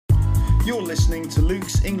You're listening to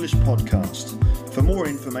Luke's English Podcast. For more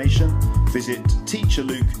information, visit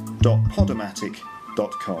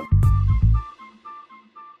teacherluke.podomatic.com.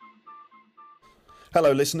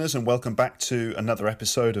 Hello listeners, and welcome back to another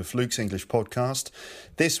episode of Luke's English Podcast.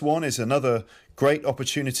 This one is another great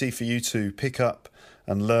opportunity for you to pick up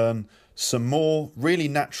and learn some more really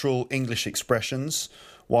natural English expressions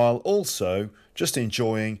while also just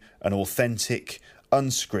enjoying an authentic,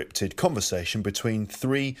 unscripted conversation between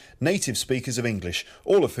three native speakers of English,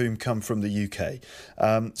 all of whom come from the UK.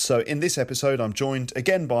 So in this episode, I'm joined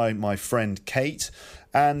again by my friend Kate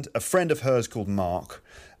and a friend of hers called Mark.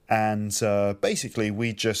 And basically,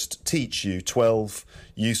 we just teach you 12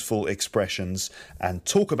 useful expressions and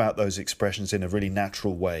talk about those expressions in a really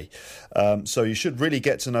natural way. So you should really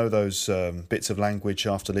get to know those bits of language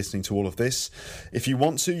after listening to all of this. If you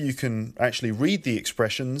want to, you can actually read the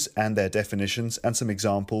expressions and their definitions and some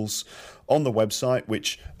examples on the website,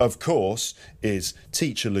 which, of course, is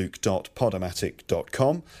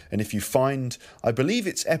teacherluke.podomatic.com. And if you find, I believe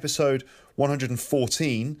it's episode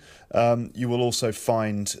 114, you will also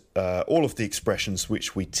find all of the expressions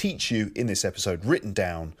which we teach you in this episode written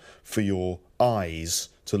down for your eyes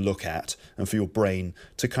to look at and for your brain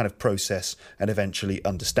to kind of process and eventually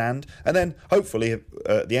understand. And then hopefully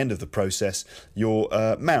at the end of the process, your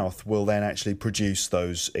mouth will then actually produce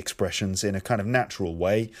those expressions in a kind of natural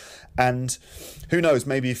way. And who knows,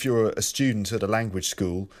 maybe if you're a student at a language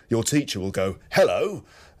school, your teacher will go, hello,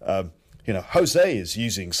 Jose is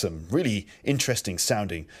using some really interesting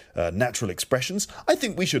sounding natural expressions. I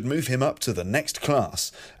think we should move him up to the next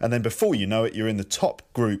class. And then before you know it, you're in the top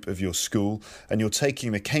group of your school and you're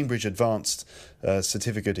taking the Cambridge Advanced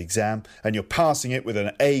Certificate exam and you're passing it with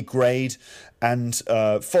an A grade. And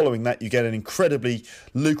following that, you get an incredibly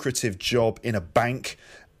lucrative job in a bank.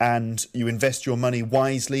 And you invest your money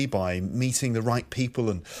wisely by meeting the right people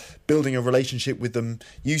and building a relationship with them,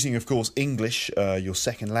 using, of course, English, your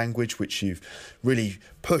second language, which you've really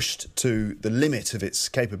pushed to the limit of its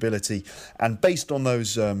capability. And based on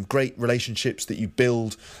those great relationships that you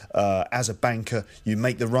build as a banker, you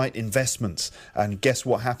make the right investments. And guess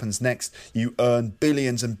what happens next? You earn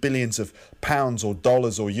billions and billions of pounds or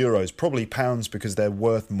dollars or euros, probably pounds because they're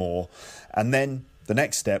worth more. And then the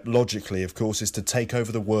next step, logically, of course, is to take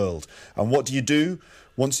over the world. And what do you do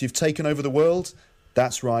once you've taken over the world?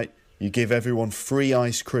 That's right, you give everyone free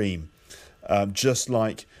ice cream, just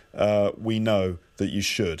like we know that you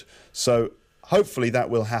should. So hopefully that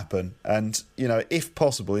will happen. And, if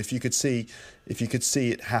possible, if you could see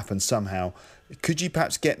it happen somehow, could you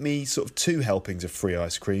perhaps get me sort of 2 helpings of free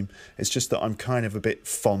ice cream? It's just that I'm kind of a bit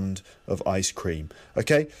fond of ice cream.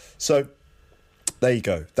 Okay, so there you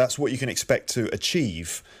go. That's what you can expect to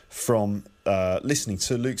achieve from listening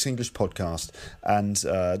to Luke's English Podcast. And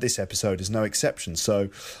this episode is no exception. So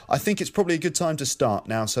I think it's probably a good time to start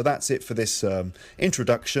now. So that's it for this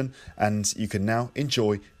introduction. And you can now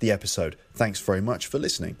enjoy the episode. Thanks very much for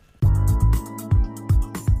listening.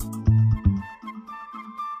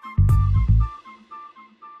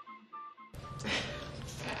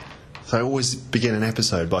 So I always begin an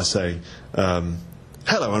episode by saying,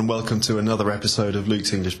 hello and welcome to another episode of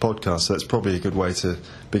Luke's English Podcast. So that's probably a good way to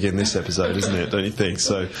begin this episode, isn't it? Don't you think?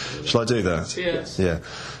 So shall I do that? Yes. Yeah.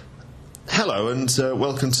 Hello and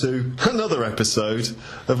welcome to another episode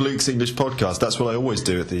of Luke's English Podcast. That's what I always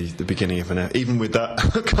do at the beginning of an even with that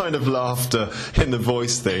kind of laughter in the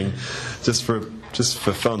voice thing, just for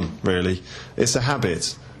fun, really. It's a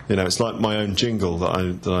habit. It's like my own jingle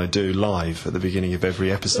that I do live at the beginning of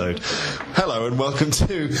every episode. Hello and welcome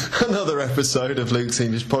to another episode of Luke's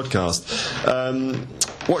English Podcast.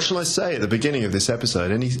 What shall I say at the beginning of this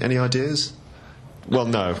episode? Any ideas? Well,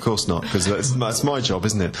 no, of course not, because that's my job,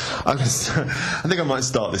 isn't it? I think I might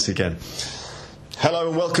start this again. Hello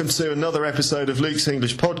and welcome to another episode of Luke's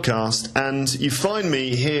English Podcast, and you find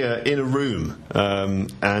me here in a room,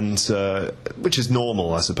 which is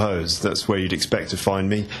normal, I suppose. That's where you'd expect to find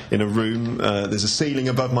me, in a room. There's a ceiling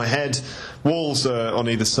above my head, walls on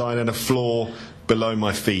either side, and a floor below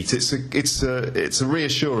my feet. It's a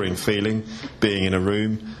reassuring feeling being in a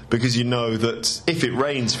room, because you know that if it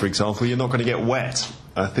rains, for example, you're not going to get wet.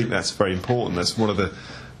 I think that's very important. That's one of the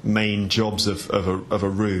main jobs of a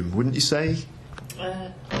room, wouldn't you say?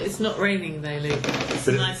 It's not raining though, Luke. It's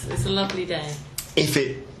a lovely day. If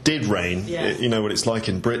it did rain, yes. You know what it's like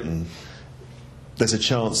in Britain. There's a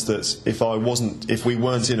chance that if we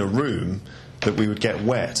weren't in a room, that we would get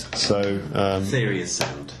wet. So theory is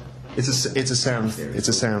sound. It's a sound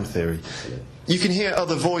theory. You can hear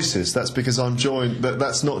other voices. That's because I'm joined.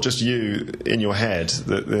 That's not just you in your head.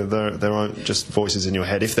 There aren't just voices in your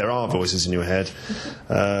head. If there are voices in your head,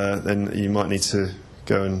 then you might need to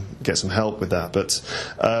go and get some help with that. But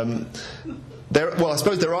I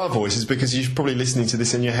suppose there are voices, because you're probably listening to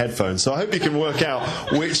this in your headphones. So I hope you can work out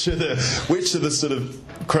which are the sort of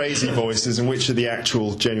crazy voices and which are the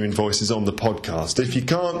actual genuine voices on the podcast. If you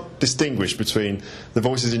can't distinguish between the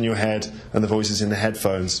voices in your head and the voices in the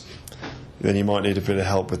headphones, then you might need a bit of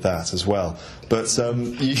help with that as well. But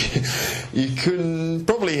you can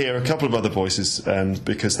probably hear a couple of other voices, and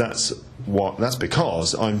because that's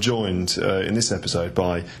because I'm joined in this episode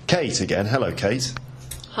by Kate again. Hello, Kate.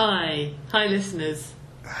 Hi, listeners.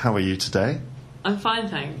 How are you today? I'm fine,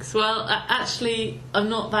 thanks. Well, actually, I'm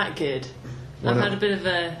not that good. I've had a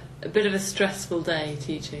bit of a stressful day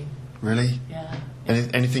teaching. Really? Yeah.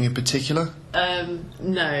 Anything in particular?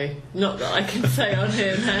 No, not that I can say on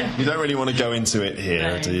here. No. You don't really want to go into it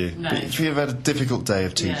here, do you? No. If you've had a difficult day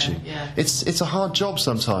of teaching, yeah. It's a hard job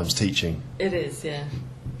sometimes, teaching. It is, yeah.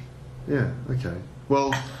 Yeah. Okay.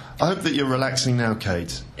 Well, I hope that you're relaxing now,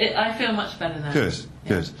 Kate. I feel much better now.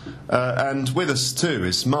 Good. And with us too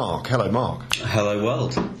is Mark. Hello, Mark. Hello,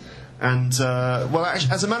 world. And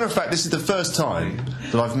actually, as a matter of fact, this is the first time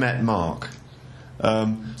that I've met Mark.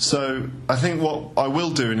 So I think what I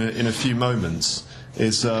will do in a few moments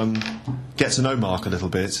is get to know Mark a little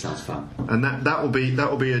bit. Sounds fun. And that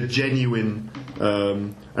will be a genuine,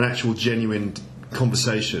 an actual genuine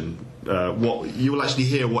conversation. What you will actually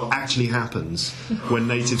hear what actually happens when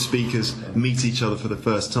native speakers meet each other for the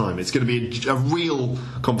first time. It's going to be a real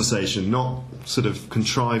conversation, not sort of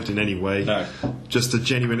contrived in any way. No, just a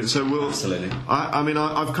genuine. So we'll absolutely. I mean,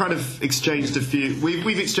 I've kind of exchanged a few.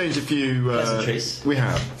 We've exchanged a few. Pleasantries. We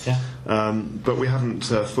have. Yeah. But we haven't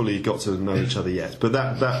fully got to know each other yet. But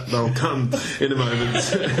that'll come in a moment.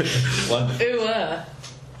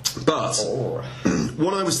 But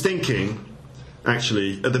what I was thinking,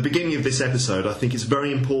 actually, at the beginning of this episode, I think it's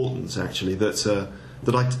very important, actually, that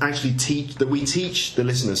we teach the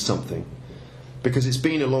listeners something, because it's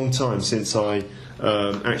been a long time since I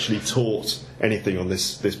actually taught anything on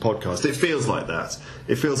this podcast. It feels like that.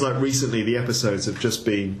 It feels like recently the episodes have just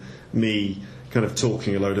been me kind of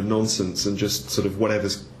talking a load of nonsense, and just sort of whatever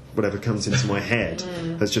comes into my head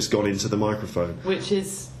has just gone into the microphone. Which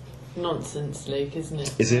is nonsense, Luke, isn't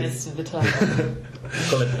it? Is it? Most of the time.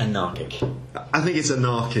 Call it anarchic. I think it's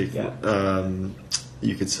anarchic. Yeah.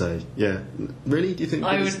 You could say, yeah. Really? Do you think?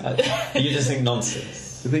 You just think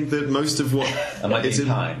nonsense. I think that most of what Am I being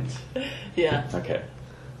kind? Yeah. Okay.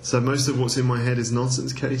 So most of what's in my head is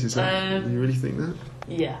nonsense, Kate? Is that? You really think that?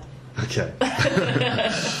 Yeah. Okay.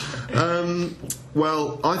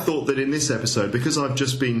 Well, I thought that in this episode, because I've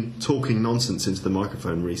just been talking nonsense into the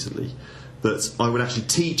microphone recently, that I would actually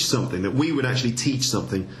teach something, that we would actually teach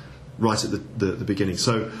something right at the beginning.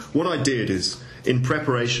 So what I did is, in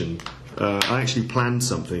preparation, I actually planned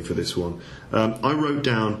something for this one. I wrote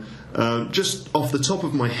down, just off the top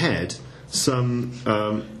of my head, some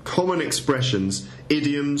common expressions,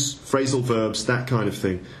 idioms, phrasal verbs, that kind of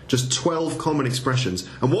thing. Just 12 common expressions.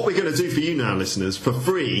 And what we're going to do for you now, listeners, for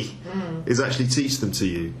free, is actually teach them to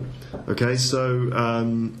you. Okay, so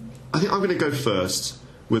I think I'm going to go first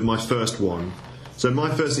with my first one. So my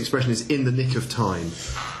first expression is "in the nick of time."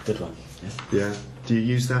 Good one. Yeah. Do you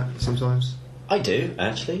use that sometimes? I do,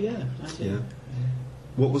 actually, yeah. I do. Yeah.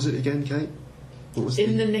 What was it again, Kate? What was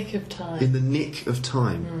in the nick of time. In the nick of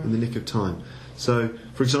time. In the nick of time. So,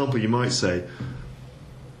 for example, you might say,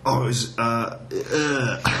 "Oh, it was."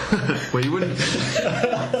 Well, you wouldn't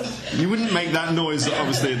make that noise,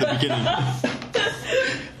 obviously, at the beginning.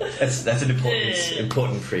 That's an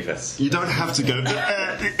important preface. You don't have to go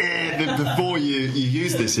before you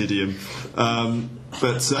use this idiom,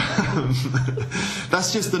 but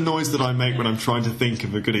that's just the noise that I make when I'm trying to think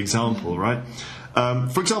of a good example, right?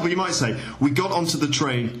 For example, you might say, "We got onto the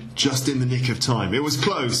train just in the nick of time. It was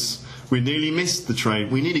close. We nearly missed the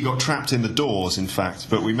train. We nearly got trapped in the doors, in fact,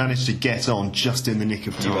 but we managed to get on just in the nick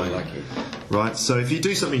of time." You really like it. Right, so if you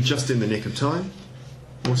do something just in the nick of time,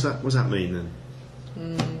 what's that mean then?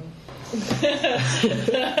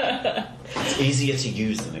 It's easier to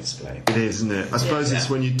use than explain. It is, isn't it? I suppose it's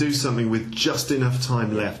when you do something with just enough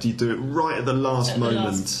time left. You do it right at the last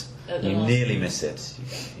moment. You nearly miss it.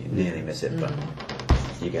 You nearly miss it, but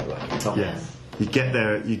you get lucky. Yeah. You get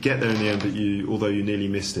there in the end, but although you nearly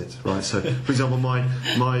missed it, right? So, for example, my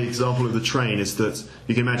example of the train is that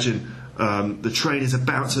you can imagine the train is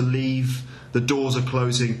about to leave, the doors are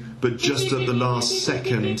closing, but just at the last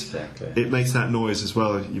second, it makes that noise as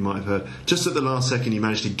well. You might have heard. Just at the last second, you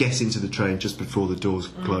managed to get into the train just before the doors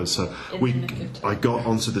closed. So I got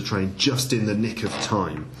onto the train just in the nick of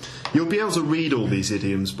time. You'll be able to read all these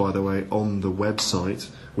idioms, by the way, on the website,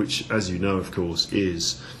 which, as you know, of course,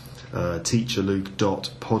 is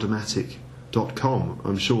teacherluke.podomatic.com. .com.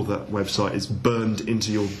 I'm sure that website is burned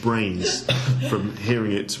into your brains from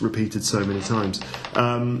hearing it repeated so many times.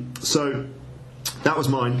 So that was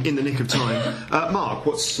mine in the nick of time. Mark,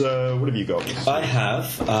 what have you got? I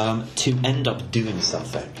have to end up doing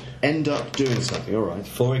something. End up doing something, all right.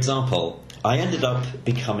 For example, I ended up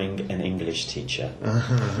becoming an English teacher.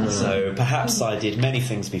 So perhaps I did many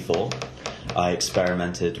things before. I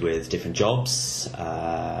experimented with different jobs,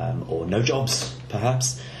 or no jobs,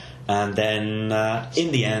 perhaps. And then,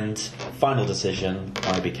 in the end, final decision,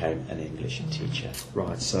 I became an English teacher.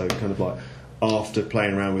 Right, so kind of like after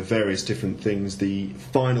playing around with various different things, the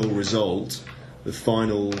final result, the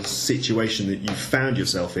final situation that you found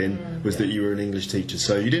yourself in was that you were an English teacher.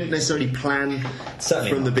 So you didn't necessarily plan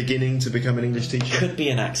from the beginning to become an English teacher? Could be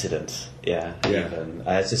an accident, even.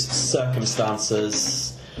 Just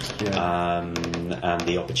circumstances... and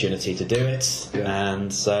the opportunity to do it,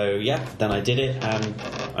 and so then I did it, and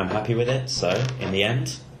I'm happy with it. So in the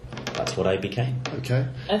end, that's what I became. Okay.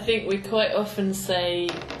 I think we quite often say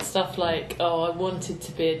stuff like, "Oh, I wanted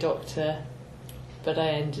to be a doctor, but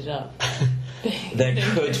I ended up." There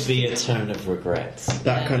could be a tone of regret.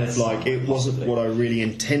 That kind of like, it wasn't what I really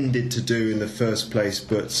intended to do in the first place,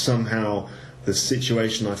 but somehow the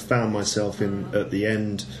situation I found myself in at the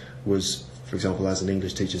end was, for example, as an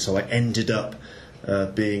English teacher, so I ended up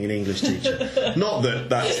being an English teacher. Not that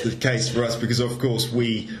that's the case for us, because of course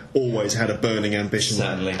we always had a burning ambition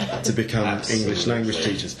to become English language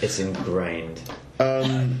teachers. It's ingrained.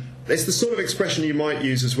 It's the sort of expression you might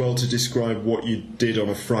use as well to describe what you did on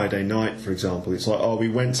a Friday night, for example. It's like, oh, we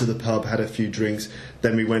went to the pub, had a few drinks,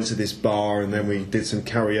 then we went to this bar, and then we did some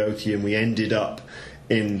karaoke, and we ended up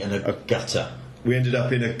in a gutter. We ended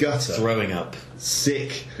up in a gutter. Throwing up.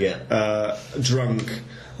 Sick. Drunk.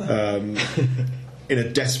 In a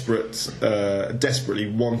desperately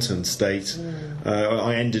wanton state.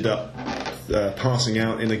 I ended up passing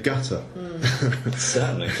out in a gutter.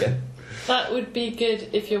 Certainly, yeah. That would be good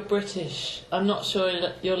if you're British. I'm not sure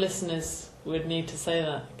your listeners would need to say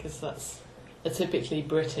that, because that's a typically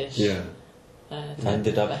British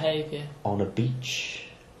ended up behaviour. On a beach,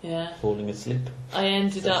 falling asleep. I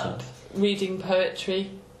ended up reading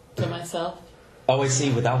poetry to myself. Oh, I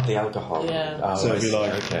see, without the alcohol. Yeah. Oh, so if you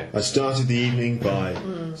like, I started the evening by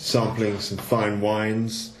sampling some fine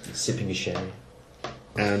wines, sipping a sherry,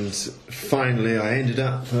 and finally I ended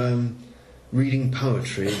up reading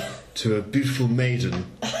poetry to a beautiful maiden.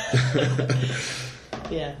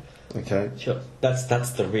 Yeah. Okay. Sure.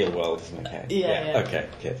 That's the real world, isn't it, Kate? Yeah. Okay,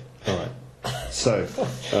 good. All right. So,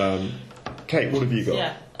 Kate, what have you got?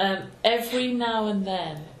 Yeah. Every now and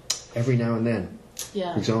then. Every now and then.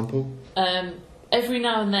 Yeah. For example. Every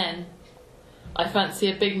now and then, I fancy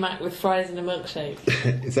a Big Mac with fries and a milkshake.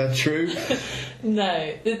 Is that true?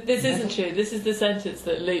 No, this isn't true. This is the sentence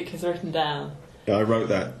that Luke has written down. Yeah, I wrote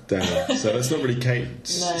that down. So that's not really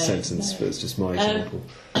Kate's sentence, but it's just my example.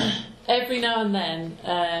 Every now and then,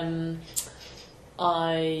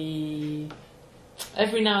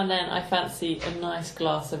 Every now and then I fancy a nice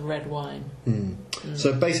glass of red wine.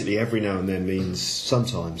 So basically every now and then means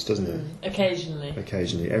sometimes, doesn't it? Occasionally.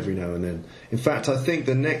 Occasionally, every now and then. In fact, I think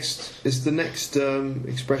the next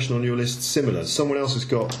expression on your list similar. Someone else has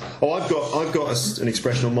got... Oh, I've got an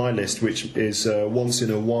expression on my list which is once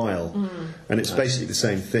in a while. And it's basically the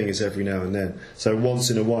same thing as every now and then. So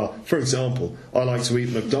once in a while. For example, I like to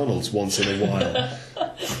eat McDonald's once in a while.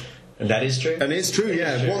 And that is true? And it's true,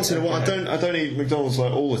 yeah. Once in a while. I don't eat McDonald's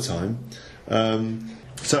like all the time.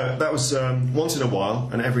 So that was once in a while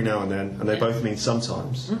and every now and then, and they both mean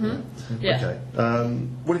sometimes. Yeah. Okay.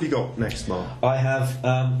 What have you got next, Mark? I have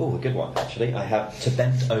a good one actually. I have to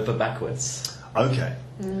bend over backwards. Okay.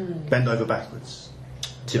 Bend over backwards.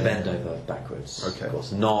 To bend over backwards. Okay. Of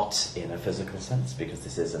course, not in a physical sense because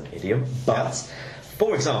this is an idiom, but.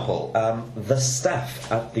 For example, the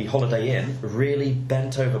staff at the Holiday Inn really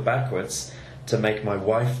bent over backwards to make my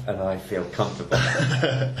wife and I feel comfortable.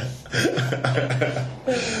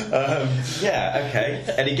 Okay.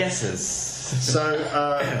 Any guesses? So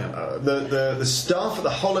the staff at the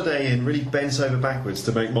Holiday Inn really bent over backwards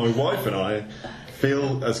to make my wife and I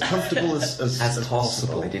feel as comfortable as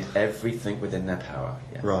possible. They did everything within their power.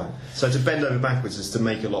 Yeah. Right. So to bend over backwards is to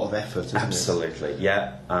make a lot of effort, isn't Absolutely,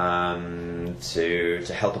 yeah.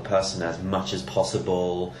 To help a person as much as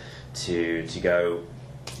possible, to go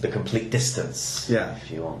the complete distance. Yeah.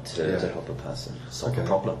 If you want to help a person solve a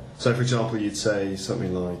problem. So, for example, you'd say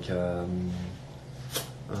something like,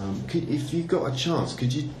 if you got a chance,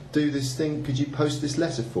 could you do this thing? Could you post this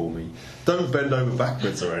letter for me? Don't bend over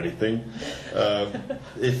backwards or anything.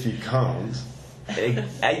 If you can't,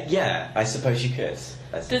 Yeah, I suppose you could.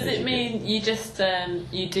 Does it mean you just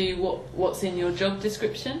you do what's in your job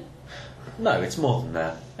description? No, it's more than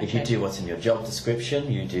that. If you Okay. do what's in your job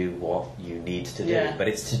description, you do what you need to do. Yeah. But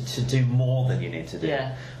it's to do more than you need to do.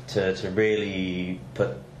 Yeah. To really put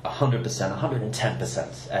 100%,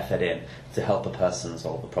 110% effort in to help a person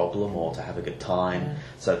solve a problem or to have a good time. Yeah.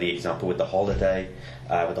 So the example with the holiday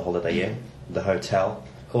inn, the hotel.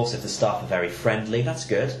 Of course, if the staff are very friendly, that's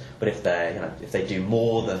good. But if they do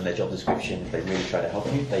more than their job description, if they really try to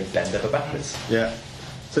help you, they bend over backwards. Yeah.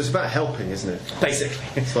 So it's about helping, isn't it? Basically,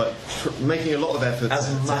 It's like making a lot of effort as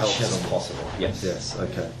to help much as someone. possible. Yes. Yes.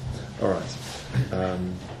 Okay. All right.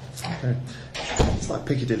 Okay. It's like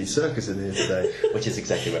Piccadilly Circus in here today. Which is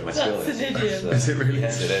exactly where my school That's is. an idiom. So- Is it really?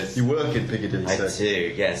 Yes, it is. You work in Piccadilly I Circus.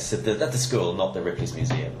 do, yes. At the school, not the Ripley's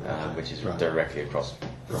Museum, which is Right. directly across.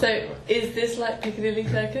 from- So, is this like Piccadilly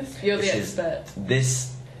Circus? You're the This is- expert.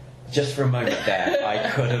 This, just for a moment there, I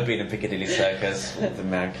could have been a Piccadilly Circus with the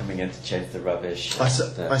man coming in to change the rubbish. I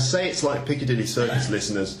say it's like Piccadilly Circus,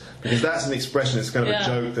 listeners, because that's an expression, it's kind of Yeah. a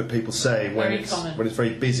joke that people say when Very it's common. when it's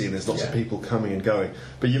very busy and there's lots of Yeah. people coming and going.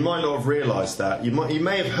 But you might not have realised that. You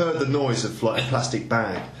may have heard the noise of like a plastic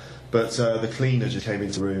bag, but the cleaner just came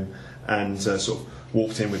into the room and sort of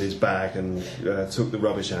walked in with his bag and took the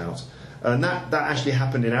rubbish out. And that actually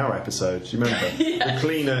happened in our episode. Do you remember? The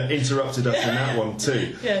cleaner interrupted us in that one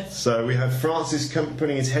too. Yes. So we had Francis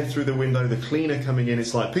putting his head through the window, the cleaner coming in.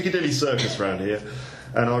 It's like Piccadilly Circus round here.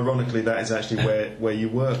 And ironically, that is actually where you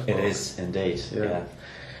work. It Mark. is indeed, Yeah. yeah.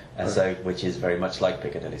 And so, which is very much like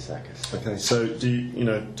Piccadilly Circus. Okay, so do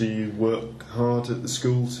you work hard at the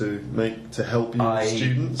school to help your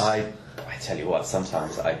students? I tell you what,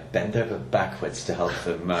 sometimes I bend over backwards to help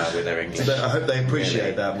them with their English. I hope they appreciate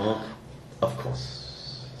Really. that, Mark. Of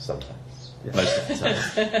course, sometimes. Yeah.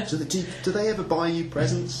 Most of the time. Do they ever buy you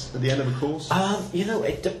presents at the end of a course?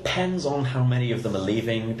 It depends on how many of them are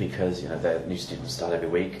leaving because the new students start every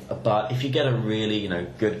week. But if you get a really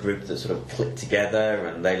good group that sort of click together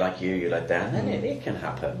and they like you like them, then it can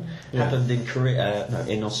happen. Yeah. Happened in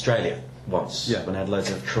in Australia once Yeah. when I had loads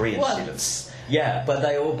of Korean Once? students. Yeah, but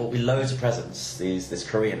they all bought me loads of presents. This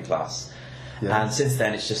Korean class, Yeah. and since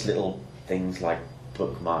then it's just little things like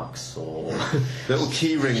bookmarks or Little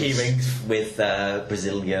key rings. key rings with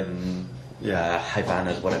Brazilian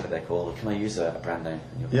Havanas, whatever they're called. Can I use a brand name?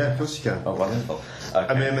 Yeah, of course you can. Oh, wonderful. I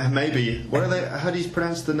Okay. mean, maybe. What are they? How do you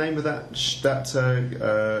pronounce the name of that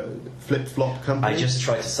flip flop company? I just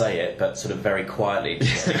tried to say it, but sort of very quietly,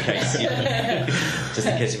 just in case, just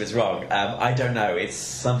in case it was wrong. I don't know. It's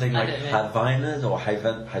something I like don't know. Havanas or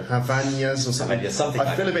Havanias or something. Havanias, something I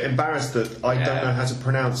like feel a that. bit embarrassed that I don't Yeah. know how to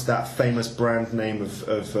pronounce that famous brand name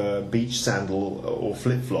of beach sandal or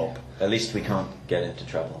flip flop. At least we can't get into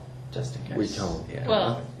trouble, just in case. We can't. Yeah.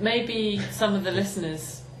 Well, maybe some of the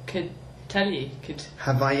listeners could tell you.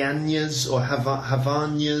 Havaianas or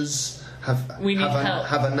Havanias. We need help.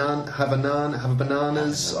 Havananas.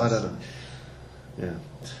 I don't know. Yeah.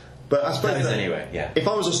 But I suppose Those that anyway, yeah. if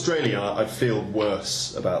I was Australian, I'd feel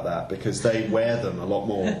worse about that because they wear them a lot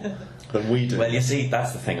more than we do. Well, you see,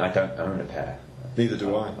 that's the thing. I don't own a pair. Neither do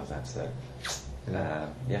I. Well, that's it. Yeah.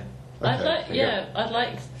 Yeah, Okay. I'd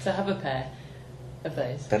like to have a pair of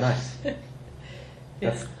those. they're nice.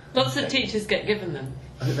 Yes. Lots of teachers get given them.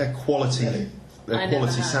 I think they're quality. I They're never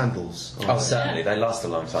quality have. sandals. Oh, certainly. Yeah. They last a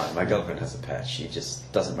long time. My girlfriend has a pair. She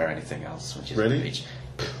just doesn't wear anything else when she's on Really? the beach.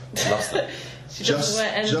 Loves them. She doesn't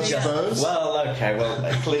wear anything just else. those? Well, okay. Well,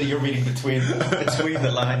 clearly you're reading between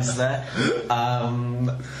the lines there.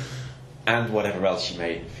 And whatever else she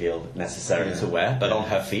may feel necessary Yeah. to wear, but on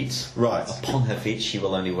her feet, Right. upon her feet, she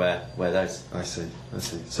will only wear those. I see.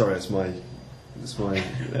 Sorry, it's my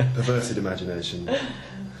perverted imagination.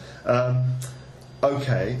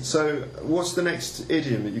 Okay, so what's the next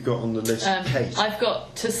idiom that you got on the list, Kate? I've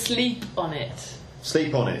got to sleep on it.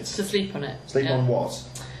 Sleep on it. To sleep on it. Sleep Yeah. on what?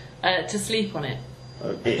 To sleep on it.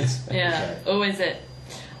 Oh, it. Yeah, Okay. always it.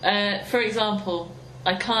 For example,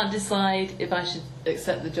 I can't decide if I should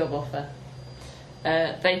accept the job offer.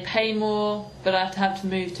 They pay more, but I have to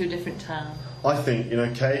move to a different town. I think,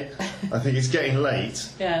 Kate, I think it's getting late.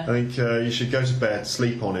 Yeah. I think you should go to bed,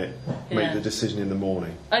 sleep on it, make Yeah. the decision in the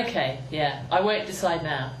morning Okay, yeah. I won't decide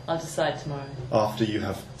now. I'll decide tomorrow. after you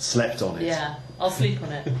have slept on it. Yeah, I'll sleep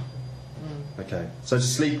on it. Okay, so to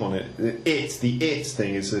sleep on it, the it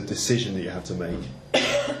thing is a decision that you have to make.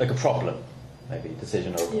 Like a problem, maybe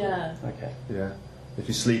decision over. Yeah. Okay. Yeah. If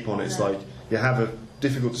you sleep on it, it's Yeah. like you have a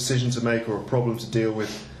difficult decision to make or a problem to deal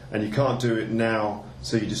with, and you can't do it now,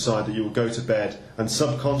 so you decide that you will go to bed and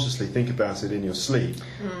subconsciously think about it in your sleep.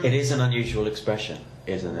 It is an unusual expression.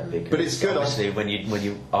 isn't it? Because But it's good, obviously when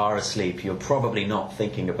you are asleep, you're probably not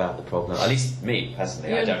thinking about the problem. At least me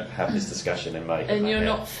personally, I don't have this discussion in my. And my you're head.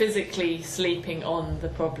 not physically sleeping on the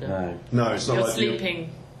problem. No, No, it's not You're like sleeping.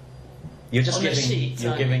 you're just On the giving sheet, you're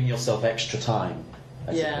aren't you? giving yourself extra time.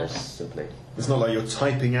 I Yeah. suppose, simply. It's not like you're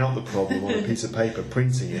typing out the problem on a piece of paper,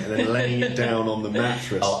 printing it, and then laying it down on the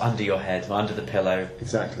mattress. Oh, under your head, under the pillow.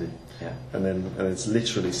 Exactly. Yeah. And it's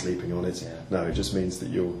literally sleeping on it. Yeah. No, it just means that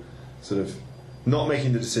you're sort of not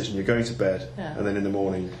making the decision. You're going to bed, Yeah. and then in the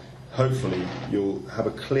morning, hopefully, you'll have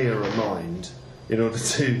a clearer mind in order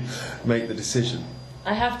to make the decision.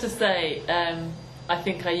 I have to say, I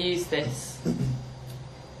think I use this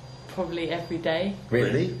probably every day.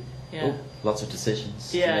 Really? Yeah. Oh, lots of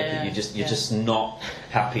decisions. Yeah, to make. yeah, You're yeah. just not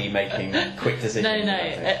happy making quick decisions. No,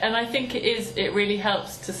 about things. and I think it really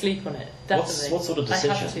helps to sleep on it. Definitely. What sort of I have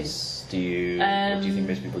to. decisions do you what do you think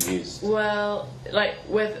most people use? Well, like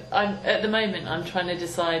at the moment, I'm trying to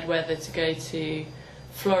decide whether to go to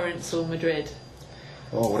Florence or Madrid.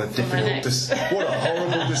 Oh, what a my difficult, next. what a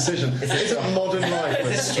horrible decision! Isn't modern life a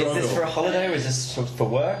Is struggle? this for a holiday or is this for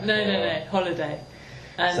work? No, or- holiday.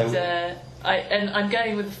 And So- I'm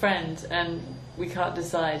going with a friend, and we can't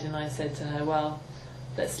decide. And I said to her, "Well,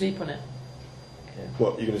 let's sleep on it." Okay.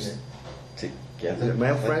 What you're going to? Together. Is it a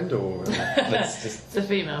male friend or? Let's just. It's a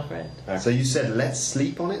female friend. So you said let's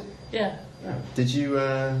sleep on it. Yeah. Did you?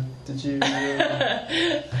 Did you?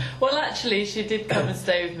 Oh. Well, actually, she did come and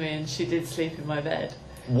stay with me, and she did sleep in my bed.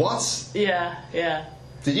 What? Yeah.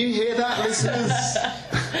 Did you hear that, listeners?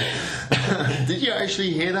 Did you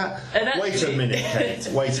actually hear that? And Wait a actually- minute, Kate.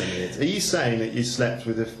 Wait a minute. Are you saying that you slept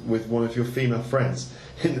with one of your female friends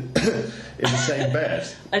in the same bed?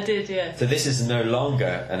 I did, yeah. So this is no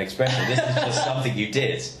longer an expression. This is just something you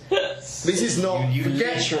did. This is not. You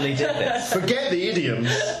literally did this. Forget the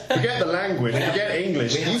idioms. Forget the language. Forget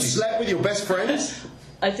English. we have You to- slept with your best friends?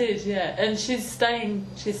 I did, yeah. And she's staying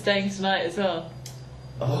tonight as well.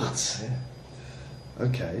 What?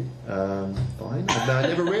 Okay. Fine. No, I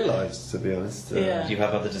never realised, to be honest. Yeah. Do you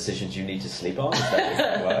have other decisions you need to sleep on? Is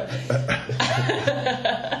that work?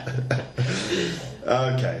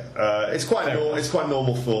 Okay, it's quite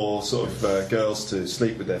normal for sort of girls to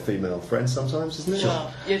sleep with their female friends sometimes, isn't it?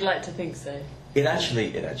 Well, you'd like to think so. It actually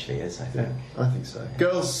is. I Yeah, think. I think so.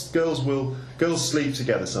 Girls sleep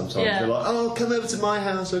together sometimes. Yeah. They're like, oh, come over to my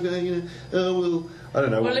house. Okay, I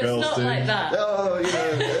don't know Well, what it's girls not do. like that. Oh,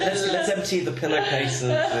 Let's empty the pillowcases.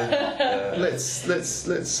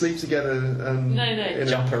 let's sleep together and No.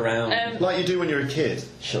 Jump around. like you do when you're a kid.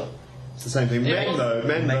 Sure. It's the same thing. Yeah.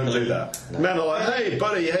 Men don't do don't. that. No. Men are like, hey,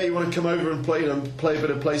 buddy, you want to come over and play a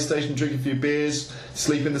bit of PlayStation, drink a few beers,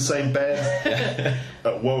 sleep in the same bed?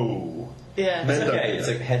 Whoa. Yeah. Men It's don't okay. do It's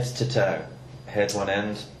that. like head to toe, head one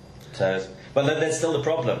end, toes. But then there's still the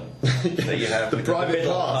problem that you have. The with private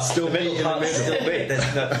middle part part. still the middle beat in the part's middle. still big.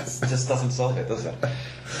 It just doesn't solve it, does it?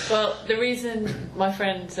 Well, the reason my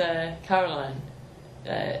friend Caroline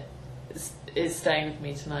is staying with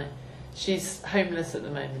me tonight, she's homeless at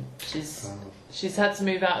the moment. She's had to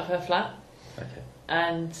move out of her flat, Okay.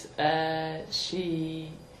 and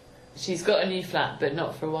she's got a new flat, but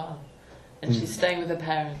not for a while, and she's staying with her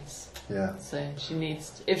parents. Yeah. So she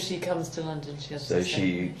needs, if she comes to London, she has So to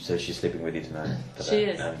stay. she's sleeping with you tonight. She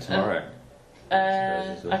is. And tomorrow.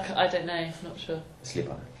 I don't know, not sure. Sleep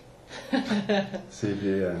on it.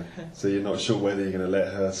 So you're not sure whether you're going to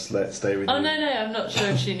let her stay with Oh you? no, I'm not sure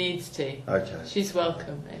if she needs to. Okay. She's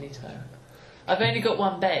welcome anytime. I've only got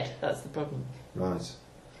one bed. That's the problem. Right.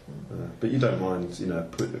 But you don't mind,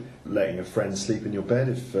 letting a friend sleep in your bed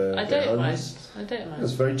if I they're don't mind. homeless? I don't mind.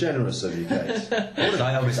 That's very generous of you, Kate.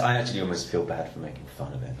 I actually almost feel bad for making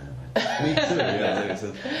fun of it now. Me too. Yeah.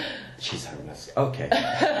 She's homeless. Okay.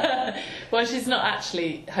 Well, she's not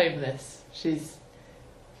actually homeless. She's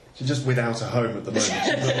She's just without a home at the moment.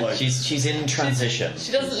 She's not like She's in transition.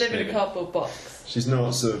 she doesn't She's live in a moving. cardboard box. she's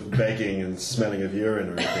not sort of begging and smelling of urine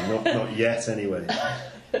or anything. Not yet, anyway.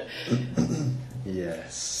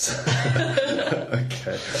 Yes.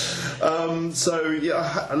 Okay. So,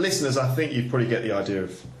 listeners, I think you probably get the idea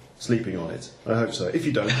of sleeping on it. I hope so. If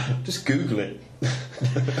you don't, just Google it.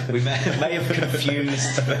 We may have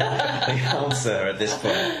confused the answer at this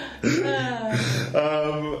point.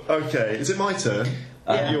 Okay. Is it my turn?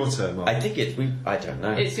 Yeah. Your turn, Mark. I think I don't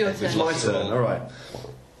know. It's your turn. It's my turn. All right.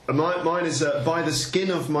 Mine is by the skin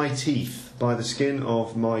of my teeth. By the skin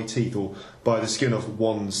of my teeth, or by the skin of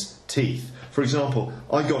one's teeth. For example,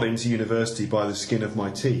 I got into university by the skin of my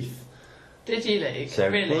teeth. Did you, Luke? So-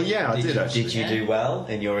 Really? Well, yeah, I did actually. Did you do well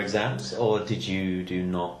in your exams, or did you do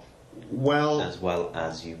not Well, as well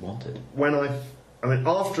as you wanted? when I I mean,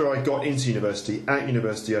 after I got into university, at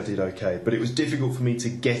university I did okay, but it was difficult for me to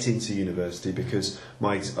get into university because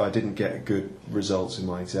I didn't get good results in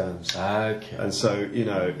my exams. Okay. And so,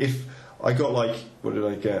 if I got what did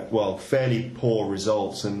I get? Well, fairly poor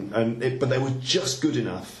results, but they were just good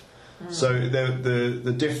enough. So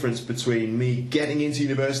the difference between me getting into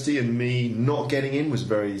university and me not getting in was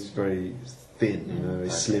very, very thin,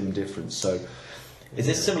 a slim difference. So, is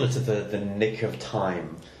this similar to the nick of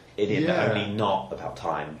time? Only not about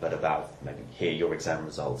time, but about maybe here your exam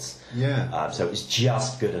results. Yeah. So it was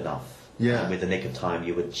just good enough. Yeah. And with the nick of time,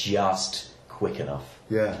 you were just quick enough.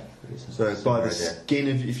 Yeah. So by the skin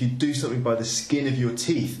of, if you do something by the skin of your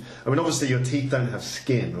teeth. I mean, obviously your teeth don't have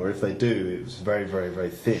skin, or if they do, it's very, very,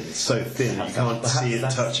 very thin. It's so thin that you can't see it,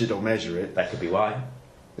 touch it, or measure it. That could be why.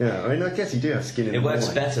 Yeah. I mean, I guess you do have skin in It the works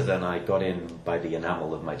morning. better than I got in by the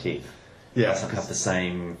enamel of my teeth. Yeah. It doesn't have the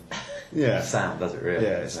same Yeah. sound, does it really?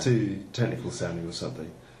 Yeah, it's too technical sounding or something.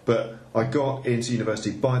 But I got into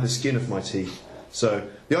university by the skin of my teeth. So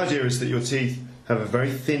the idea is that your teeth have a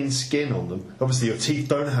very thin skin on them. Obviously, your teeth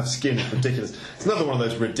don't have skin. It's ridiculous. It's another one of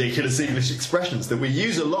those ridiculous English expressions that we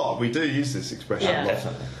use a lot. We do use this expression a lot.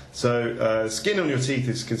 Definitely. So skin on your teeth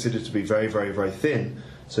is considered to be very, very, very thin.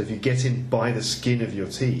 So if you get in by the skin of your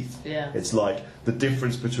teeth, it's like the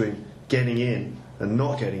difference between getting in and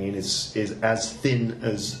not getting in is as thin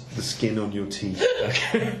as the skin on your teeth.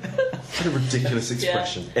 What a ridiculous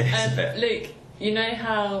expression. Luke, you know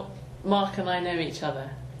how Mark and I know each other?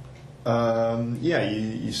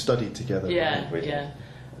 You studied together. Yeah, right? yeah.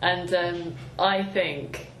 And I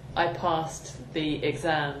think I passed the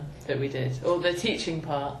exam that we did, or the teaching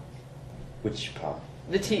part. Which part?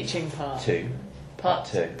 The teaching part. Part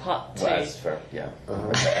two. Part two.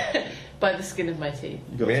 Well, By the skin of my teeth.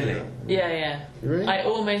 You got Really? through that? Yeah. Really? I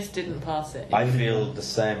almost didn't pass it. I feel the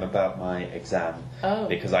same about my exam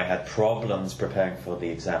because I had problems preparing for the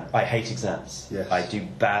exam. I hate exams. Yes. I do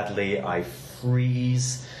badly, I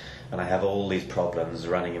freeze, and I have all these problems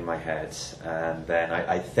running in my head. And then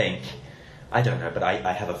I think, I don't know, but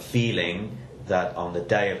I have a feeling that on the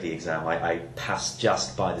day of the exam I passed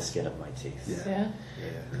just by the skin of my teeth. Yeah.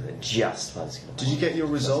 Just by the skin of my teeth. Did you get your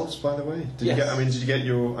results, by the way? Did you get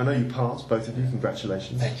your... I know you passed, both of you.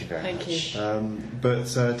 Congratulations. Thank you very much. Thank you. But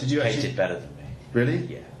did you Kate actually... did better than me. Really?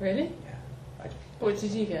 Yeah. Really? Yeah. What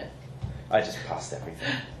did you get? I just passed everything.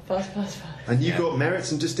 Pass. And you got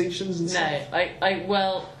merits and distinctions and stuff?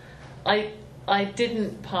 No, I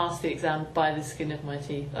didn't pass the exam by the skin of my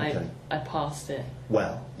teeth. Okay. I passed it.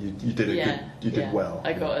 Well, you did a good... You did well.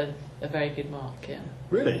 I got a very good mark, yeah.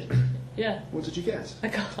 Really? Yeah. What did you get? I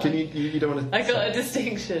got... Can you don't want to... I got a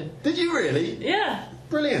distinction. Did you really? Yeah.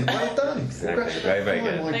 Brilliant. Well done. Exactly. Very, very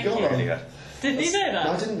good. Oh my Thank God. you. Really good. Didn't you know that?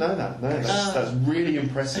 No, I didn't know that. No, that's really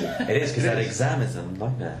impressive. It is, because that exam is a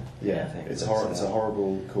nightmare. Yeah, I think. it's horrible. It's a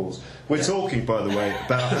horrible course. We're talking, by the way,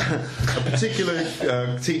 about a particular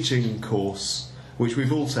teaching course which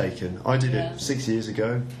we've all taken. I did it 6 years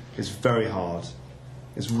ago. It's very hard.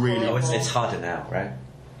 It's really. Oh, it's harder now, right?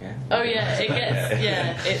 Yeah. Oh yeah, it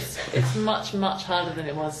gets it's much harder than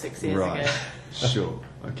it was 6 years right. ago. Sure.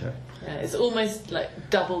 Okay. Yeah, it's almost like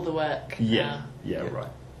double the work. Yeah. now. Yeah. Right.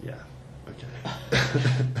 Yeah. Okay.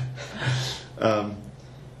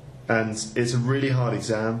 And it's a really hard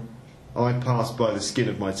exam. I passed by the skin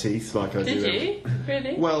of my teeth, like I do. Did you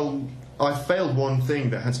really? Well, I failed one thing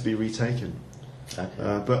that had to be retaken.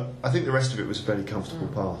 Okay. But I think the rest of it was a fairly comfortable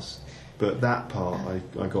pass. But that part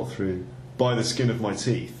I got through by the skin of my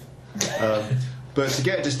teeth. But to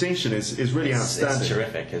get a distinction is really outstanding. It's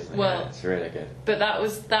terrific, isn't it? Well, Yeah, it's really good. But that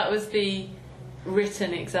was the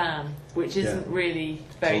written exam, which isn't really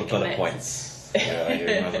very All the bullet connected. points.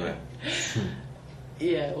 Yeah, wasn't it?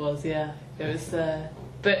 Yeah, it was. Yeah, it was.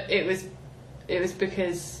 But it was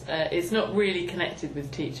because it's not really connected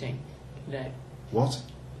with teaching. You know, What?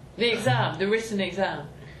 the exam, the written exam.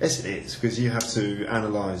 Yes, it is, because you have to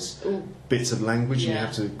analyse bits of language and you Yeah.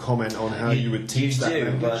 have to comment on how you would teach that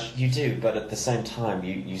language. You do, but at the same time,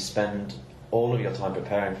 you spend all of your time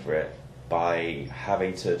preparing for it by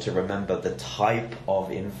having to remember the type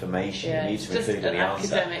of information Yeah, you need it's to just include in an the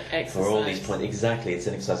answer academic for all these exercise. points. Exactly, it's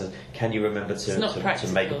an exercise. Can you remember It's not to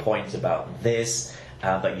make a practical. point about this?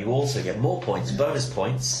 But you also get more points, bonus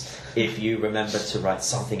points, if you remember to write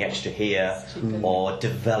something extra here or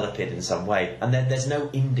develop it in some way. And there's no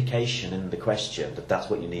indication in the question that that's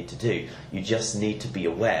what you need to do. You just need to be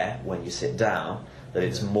aware when you sit down that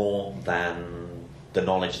it's more than the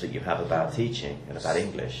knowledge that you have about teaching and about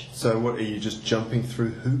English. So what, are you just jumping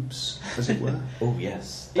through hoops, as it were? Oh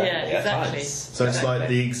yes, Yeah, definitely, at exactly. times. So it's like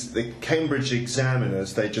the Cambridge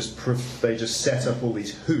examiners, they just set up all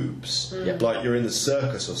these hoops, like you're in the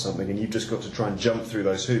circus or something, and you've just got to try and jump through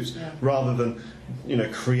those hoops, rather than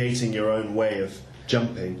creating your own way of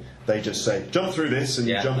jumping. They just say jump through this, and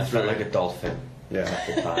you jump I through felt like it. a dolphin. Yeah.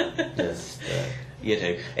 At the time. Just, you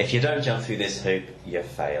do. If you don't jump through this hoop, you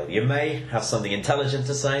fail. You may have something intelligent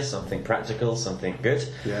to say, something practical, something good.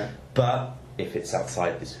 Yeah. But if it's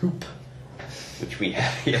outside this hoop, which we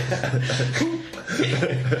have here,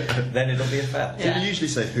 then it'll be a fail. Yeah. Do you usually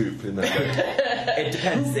say hoop in that? It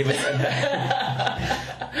depends. It was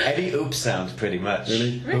any oop sound, pretty much. Really?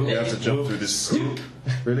 You have to jump through this hoop.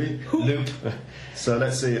 Really? Loop. So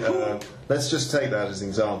let's see. Let's just take that as an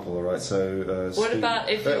example, all right? So What about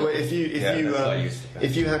if you- wait,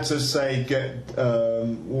 if you had to say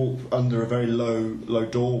walk under a very low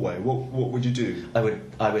doorway, what would you do? I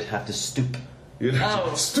would have to stoop. You'd have Oh.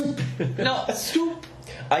 to stoop. Not stoop.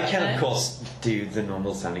 I can, of course, do the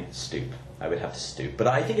normal sounding stoop. I would have to stoop. But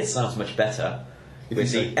I think it sounds much better If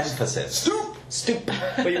with you the say emphasis. Stoop. Stoop.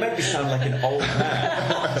 Well, you make me sound like an old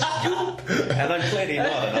man. Stoop. And I'm clearly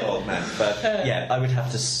not an old man. But yeah, I would have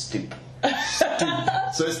to stoop.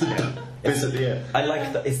 So it's the bit at the end. I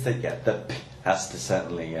like the p has to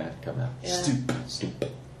certainly come out. Yeah. Stoop. Stoop.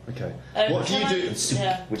 Okay. What do can you I- do? And soup.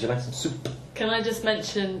 Yeah. Would you like some soup? Can I just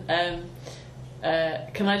mention?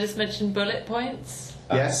 Bullet points?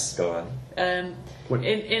 Yes. Go on. What-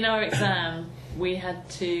 In our exam, we had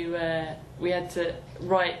to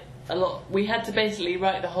write a lot. We had to basically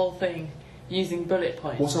write the whole thing using bullet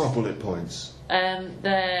points. What are bullet points?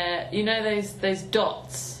 Those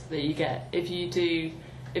dots that you get if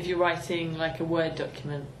you're writing like a Word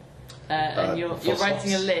document, and you're full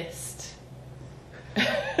writing a stops. list.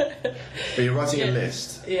 But you're writing a Yeah.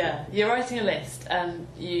 list. Yeah, you're writing a list, and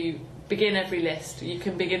you begin every list. You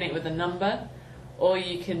can begin it with a number, or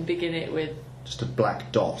you can begin it with Just a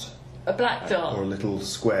black dot a black dot. or a little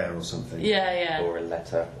square or something. Yeah. Or a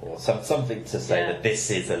letter, or something to say Yeah. that this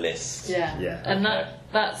is a list. Yeah. Yeah, And okay.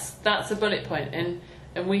 that's a bullet point, and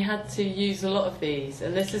we had to use a lot of these,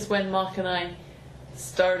 and this is when Mark and I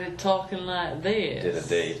started talking like this. Did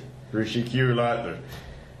indeed. Rishi Q like the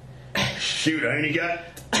shoot, I only got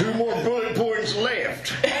 2 more bullet points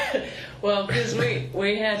left. Well, because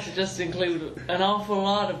we had to just include an awful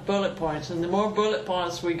lot of bullet points, and the more bullet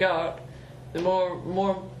points we got, the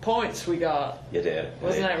more points we got. You did.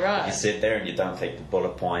 Wasn't that right? If you sit there and you don't take the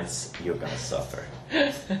bullet points, you're going to suffer.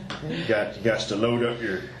 You got to load up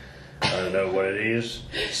your, I don't know what it is.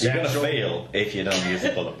 You're going to satchel. fail if you don't use the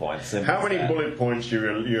bullet points. Simple How as many that. bullet points you're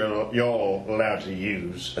allowed to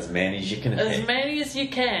use? As many as you can As hit. many as you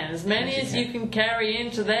can, as many as you can carry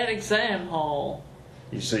into that exam hall.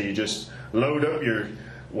 You see, you just load up your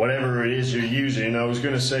whatever it is you're using. I was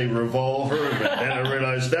going to say revolver, but then I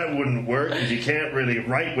realised that wouldn't work because you can't really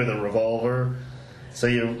write with a revolver. So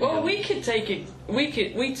you. Well, we could take it.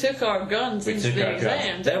 We took our guns We into took the our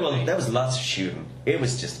exam. guns. didn't we? There was lots of shooting. It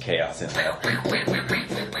was just chaos in there.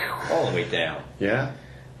 All the way down. Yeah.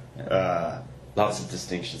 Lots of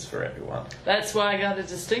distinctions for everyone. That's why I got a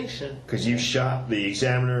distinction. Because you shot the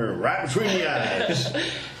examiner right between the eyes.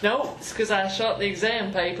 No, it's because I shot the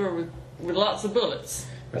exam paper with lots of bullets.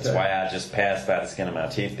 That's Okay. why I just passed by the skin of my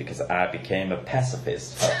teeth, because I became a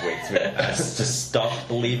pacifist halfway through. I just stopped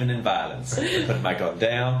believing in violence. Put my gun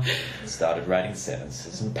down, started writing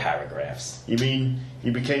sentences and paragraphs. You mean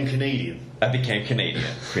you became Canadian? I became Canadian,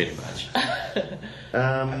 pretty much.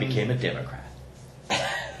 I became a Democrat.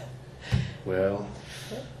 Well,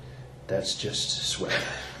 that's just swell.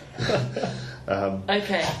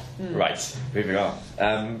 Okay, Right, moving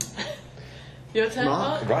on. your turn,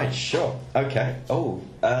 Mark? Mark. Right, sure. Okay. Oh,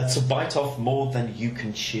 to bite off more than you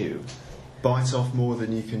can chew. Bite off more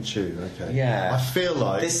than you can chew. Okay. Yeah. I feel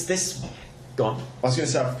like This. Go on. I was going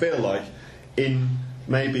to say, I feel like in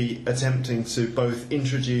maybe attempting to both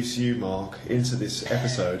introduce you, Mark, into this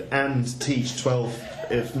episode and teach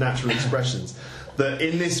 12 natural expressions, that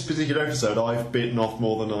in this particular episode I've bitten off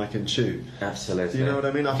more than I can chew. Absolutely. Do you know what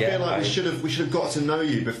I mean? I Yeah, feel like we should have got to know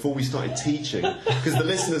you before we started teaching, because the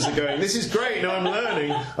listeners are going, "This is great. Now I'm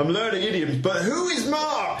learning idioms, but who is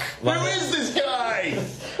Mark? Well, who is this guy?"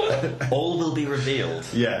 All will be revealed.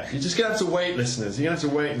 Yeah, you're just gonna have to wait, listeners. You're gonna have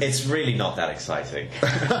to wait. And It's really not that exciting. But,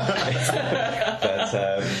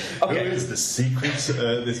 Who okay. is the secret,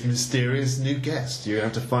 this mysterious new guest? You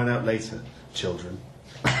have to find out later, children.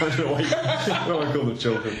 I don't know why I call them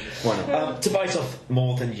children. Why not? To bite off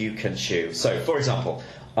more than you can chew. So, for example,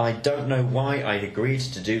 I don't know why I agreed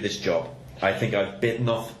to do this job. I think I've bitten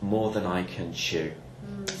off more than I can chew.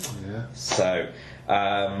 Yeah. So,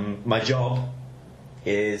 my job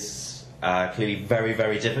is clearly very,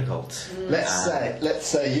 very difficult. Let's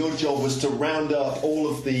say your job was to round up all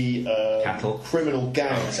of the Cattle? criminal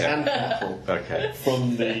gangs Okay. and cattle Okay.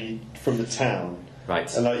 from the town.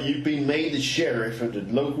 Right. And like you've been made the sheriff of the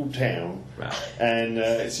local town, Right. and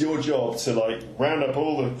it's your job to like round up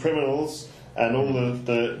all the criminals and all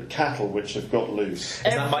the cattle which have got loose.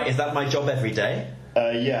 Is that my job every day?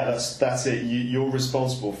 Yeah, that's it. You're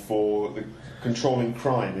responsible for the controlling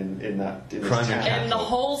crime in this Crime town. in In the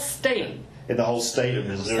whole state, In the whole state of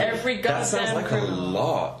Missouri. every That sounds goddamn like a criminal.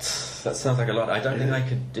 lot. That sounds like a lot. I don't think I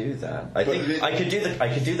could do that. I think I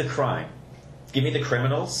could do the crime. Give me the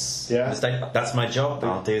criminals. Yeah. The state, that's my job.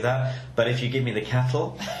 I'll do that. But if you give me the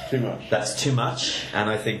cattle, Too much. that's too much. And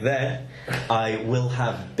I think then I will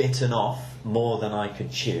have bitten off more than I could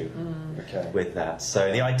chew Okay. with that.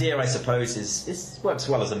 So the idea, I suppose, is works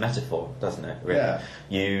well as a metaphor, doesn't it? Really? Yeah.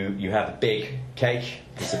 You have a big cake,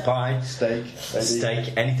 piece of pie, Steak. Maybe.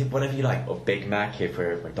 steak, anything, whatever you like, or Big Mac if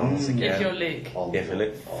we're at McDonald's again. If you're Luke. If you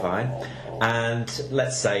look fine, and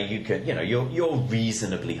let's say you could, you're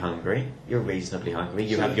reasonably hungry. You're reasonably hungry.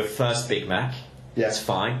 You have your first Big Mac. Yeah. It's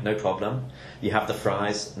fine, no problem. You have the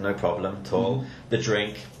fries, no problem at all. The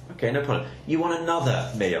drink, okay, no problem. You want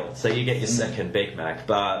another meal, so you get your second Big Mac,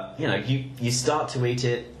 but you start to eat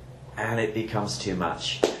it, and it becomes too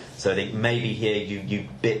much. So I think maybe here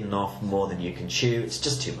you've bitten off more than you can chew. It's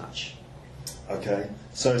just too much. Okay.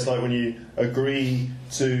 So it's like when you agree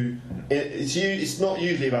to. It's not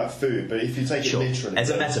usually about food, but if you take Sure. it literally. As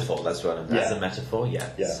a metaphor, that's what I'm. As Yeah. a metaphor, yeah,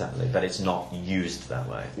 Yeah. certainly. But it's not used that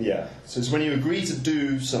way. Yeah. So it's when you agree to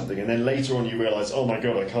do something, and then later on you realise, oh my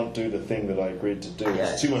god, I can't do the thing that I agreed to do.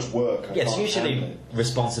 Yeah. It's too much work. I Yeah, it's can't usually handle it.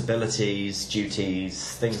 responsibilities, duties,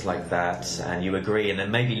 things like that, and you agree, and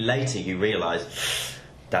then maybe later you realise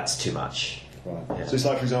that's too much. Right. Yeah. So it's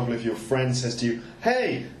like, for example, if your friend says to you,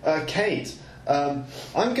 "Hey, Kate,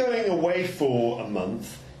 I'm going away for a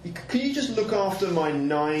month. Can you just look after my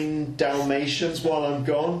 9 Dalmatians while I'm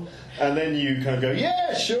gone?" And then you kind of go,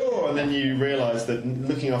 "Yeah, sure." And then you realise that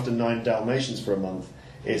looking after 9 Dalmatians for a month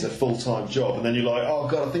is a full-time job. And then you're like, "Oh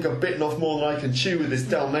God, I think I've bitten off more than I can chew with this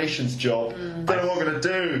Dalmatians job. Don't know what I'm going to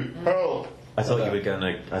do. Help!" I thought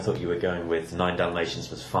you were going with 9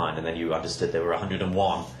 Dalmatians was fine, and then you understood there were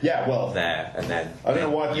 101 Yeah, well, there, and then I don't know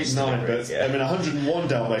why I you picked 9, but yeah. I mean 101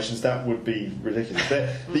 Dalmatians, that would be ridiculous.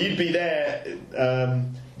 You'd be there,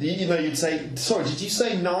 you'd say, "Sorry, did you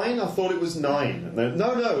say 9? I thought it was 9." And then,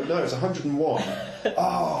 no, it's 101.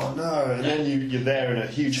 Oh, no. And then you're there in a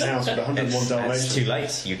huge house with 101 Dalmatians. It's too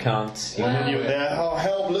late. You can't. And then you're there, "Oh,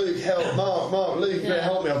 help, Luke, help, Mark, Luke, you better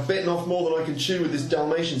help me. I've bitten off more than I can chew with this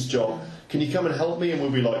Dalmatians job. Can you come and help me?" And we'll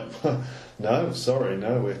be like, "No, sorry,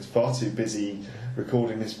 no, we're far too busy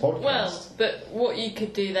recording this podcast." Well, but what you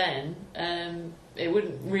could do then, it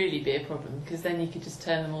wouldn't really be a problem, because then you could just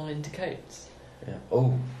turn them all into coats. Yeah.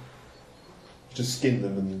 Oh, Just skin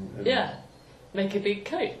them and Yeah, make a big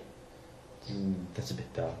coat. that's a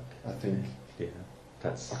bit dark. I think. Yeah,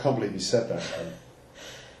 that's I can't believe you said that.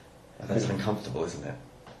 that's uncomfortable, isn't it?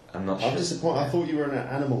 I'm not. I'm sure. disappointed. I thought you were an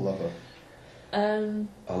animal lover.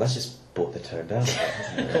 Oh, that's just brought the tone down a bit,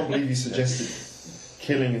 hasn't I it? can't believe you suggested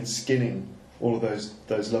killing and skinning all of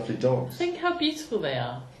those lovely dogs. Think how beautiful they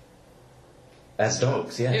are. As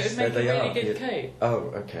dogs, yes. It would make they a really are. good Yeah. coat. Oh,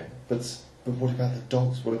 okay. But what about the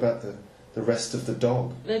dogs? What about the rest of the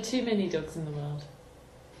dog? There are too many dogs in the world.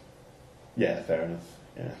 Yeah, fair enough.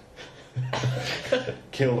 Yeah.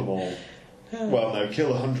 Kill them all. Well, no,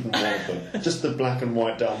 kill 101 of them. Just the black and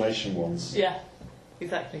white Dalmatian ones. Yeah,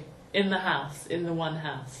 exactly. In the house, in the one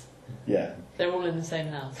house. Yeah. They're all in the same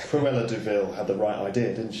house. Cruella de Vil had the right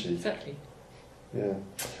idea, didn't she? Exactly. Yeah.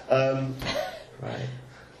 Right.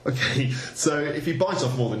 Okay, so if you bite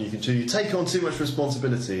off more than you can chew, you take on too much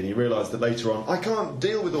responsibility, and you realise that later on, I can't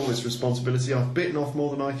deal with all this responsibility. I've bitten off more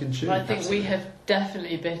than I can chew. Well, I think we have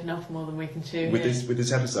definitely bitten off more than we can chew. with here.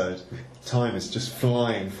 this episode, time is just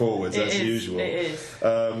flying forwards It as is, usual. It is.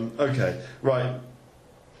 Okay, right.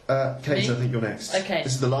 Kate, Me? I think you're next. Okay.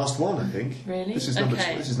 This is the last one, I think. Really? This is number.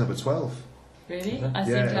 Okay. This is number 12. Really? Okay. I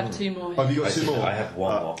seem Yeah. to have 2 more Oh, have here. you got 2 more? I have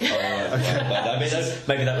one more. I mean,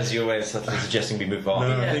 maybe that was your way of suggesting we move on.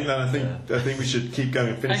 No, Yeah. I think we should keep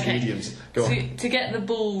going. Finish Okay. mediums. Go on. To get the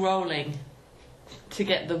ball rolling. To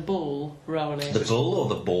get the ball rolling. The bull or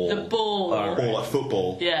the ball? The ball. Oh, Or like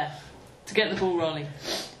football. Yeah. To get the ball rolling.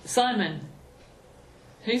 Simon.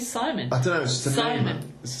 Who's Simon? I don't know. It's just a Simon.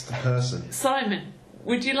 name. It's just a person. Simon,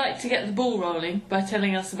 would you like to get the ball rolling by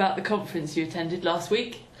telling us about the conference you attended last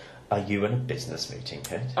week? Are you in a business meeting,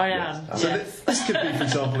 Kate? I am. Yes. So Yes. this could be, for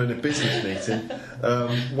example, in a business meeting,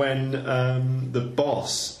 when the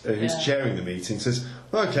boss who's Yeah. chairing the meeting says,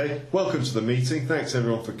 "Okay, welcome to the meeting. Thanks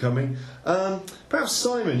everyone for coming. Perhaps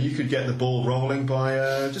Simon, you could get the ball rolling by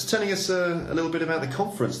just telling us a little bit about the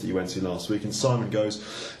conference that you went to last week." And Simon goes,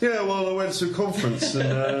 "Yeah, well, I went to a conference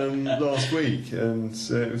last week, and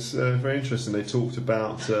it was very interesting. They talked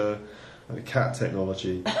about cat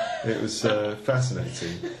technology. It was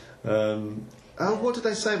fascinating." What did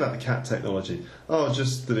they say about the cat technology? Oh,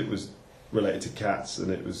 just that it was related to cats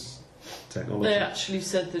and it was technology. They actually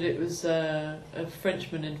said that it was a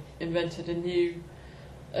Frenchman invented a new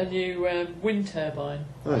wind turbine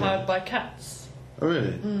Oh, yeah. powered by cats. Oh,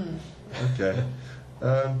 really? Okay.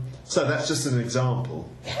 So that's just an example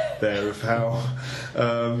there of how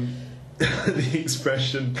the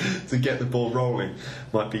expression "to get the ball rolling"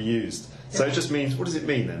 might be used. So it just means, what does it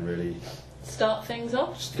mean then, really? Start things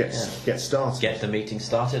off. Just get started. Get the meeting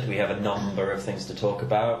started. We have a number of things to talk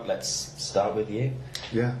about. Let's start with you.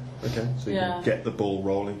 Yeah, okay. So you Yeah. can get the ball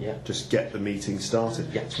rolling. Yeah. Just get the meeting started.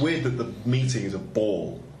 Yeah. It's weird that the meeting is a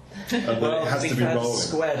ball. And that it has to be rolling.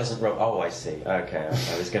 Square doesn't roll. Oh, I see. Okay,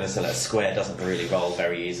 I was going to say that square doesn't really roll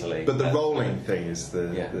very easily. But the rolling thing is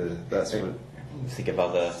that's what. Think of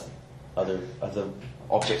other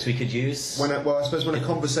objects we could use. I suppose when a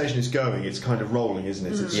conversation is going, it's kind of rolling, isn't it?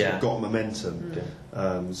 It's sort Yeah. of got momentum.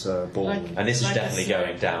 So ball. Like- And this is Like a definitely snake.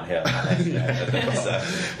 going downhill. So,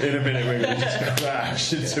 In a minute, we're going to just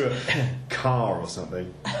crash into a car or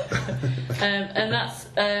something. And that's,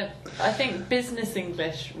 I think business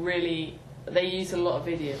English really, they use a lot of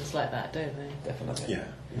idioms like that, don't they? definitely. Yeah.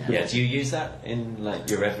 Yeah. Do you use that in like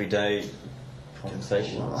your everyday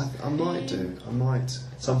conversation? Well, I might do. I might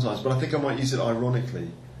sometimes, but I think I might use it ironically.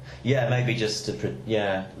 Yeah, maybe just to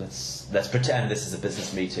let's pretend this is a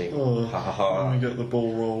business meeting. Oh, Ha ha ha. let me get the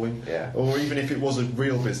ball rolling. Yeah. Or even if it was a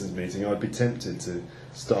real business meeting, I'd be tempted to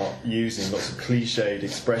start using lots of cliched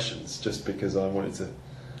expressions just because I wanted to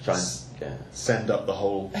Try and send up the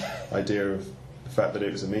whole idea of the fact that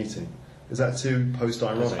it was a meeting. Is that too I was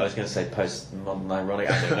post-ironic? going to say postmodern ironic.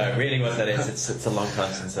 I don't know really what that is. It's a long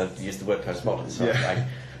time since I've used the word postmodern, so Yeah.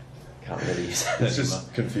 I can't really use it It's anymore.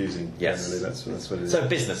 just confusing. Yes. Generally, that's what it is. So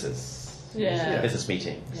businesses, Yeah. business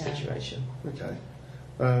meeting Yeah. situation. Okay.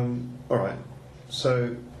 All right.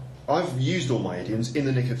 So I've used all my idioms in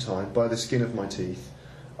the nick of time, by the skin of my teeth.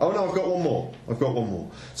 Oh no, I've got one more.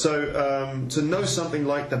 So to know something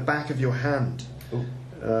like the back of your hand.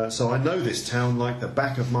 So I know this town like the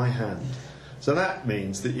back of my hand. So that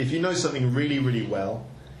means that if you know something really, really well,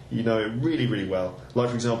 you know it really, really well. Like,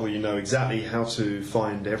 for example, you know exactly how to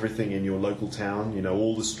find everything in your local town. You know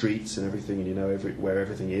all the streets and everything, and you know where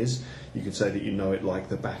everything is. You can say that you know it like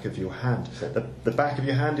the back of your hand. The back of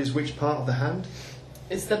your hand is which part of the hand?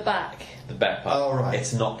 It's the back. The back part. Oh, right.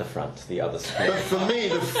 It's not the front. The other But side. for me,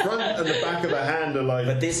 the front and the back of a hand are like...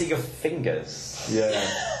 But these are your fingers. Yeah,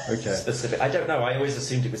 okay. Specific. I don't know. I always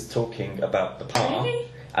assumed it was talking about the palm, Really?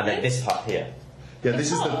 and then this part here. Yeah,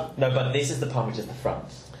 this is the... not. No, but this is the palm, which is the front.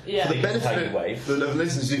 Yeah. For the That's how benefit you wave. of the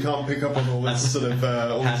listeners, you can't pick up on all this sort of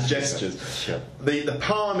all Hand these gestures. Sure. The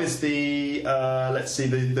palm is the let's see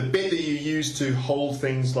the bit that you use to hold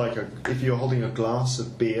things like if you're holding a glass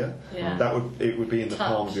of beer, Yeah. it would be in the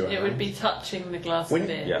palm of your hand. It would be touching the glass when of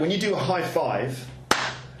beer. Yeah. when you do a high five,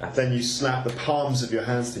 then you snap the palms of your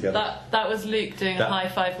hands together. That was Luke doing That- a high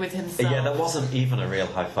five with himself. Yeah, that wasn't even a real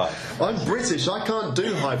high five. I'm British. I can't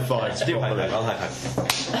do high fives Do high properly. five. I'll high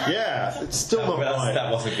five. Yeah, it's still not Well, right.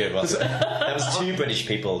 that wasn't good, was it? That was two British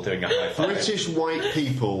people doing a high five. British white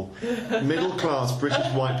people, middle class British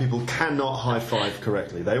white people cannot high five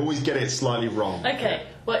correctly. They always get it slightly wrong. Okay,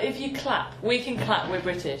 well, if you clap, we can clap, we're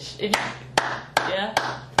British. If you, yeah?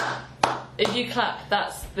 If you clap,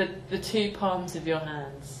 that's the two palms of your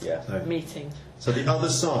hands Yeah. No. meeting. So the other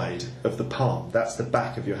side of the palm, that's the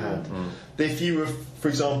back of your hand. If you were, for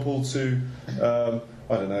example, to,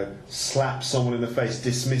 I don't know, slap someone in the face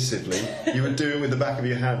dismissively, you would do it with the back of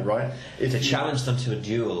your hand, right? If To you- challenge them to a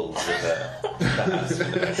duel with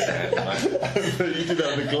you do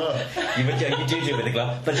that with a glove. you do it with the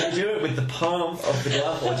glove, but do you do it with the palm of the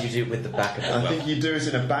glove, or do you do it with the back of the I glove? think you do it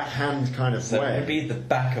in a backhand kind of So it way. would be the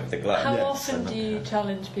back of the glove. How Yeah. often do you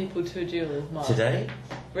challenge people to a duel, Mark? Today?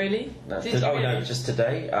 Really? No, Did you oh really? no, just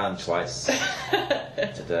today and twice.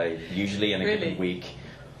 Today, usually in a Really? given week.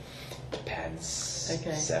 Depends.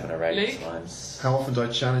 Okay. 7 or 8 Luke? times. How often do I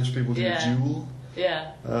challenge people to Yeah. a duel?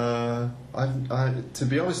 Yeah. To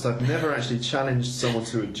be honest, I've never actually challenged someone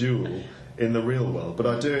to a duel in the real world, but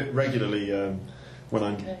I do it regularly when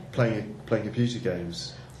I'm Okay. playing computer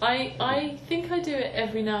games. I think I do it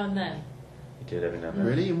every now and then. You do it every now and then.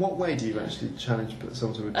 Really? In what way do you actually challenge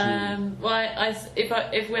someone to a duel? Well,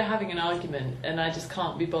 if we're having an argument and I just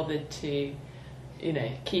can't be bothered to,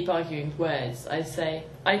 keep arguing with words, I say,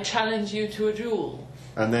 I challenge you to a duel.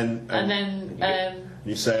 And then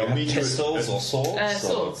you say, You I'll have meet pistols or swords?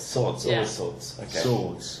 Swords. Swords, Yeah. always swords. Okay.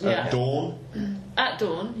 Swords. Yeah. At dawn? At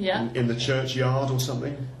dawn, yeah. In the churchyard or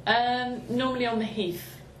something? Normally on the heath.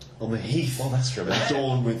 On the heath? Well, that's true. At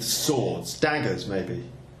dawn with swords. Daggers, maybe?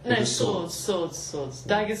 No, With a sword. swords.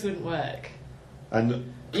 Daggers wouldn't work.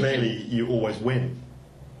 And clearly you always win.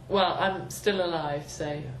 Well, I'm still alive,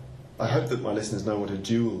 so... I hope that my listeners know what a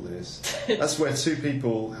duel is. That's where two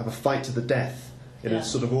people have a fight to the death in Yeah. a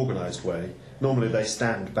sort of organised way. Normally they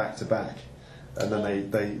stand back to back and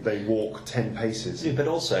then they walk 10 paces. Yeah, but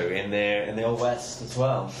also in the Old West as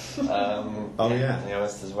well. Oh, yeah. In the Old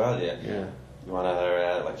West as well, yeah. Yeah. One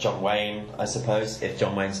other, like John Wayne, I suppose, if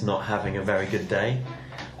John Wayne's not having a very good day.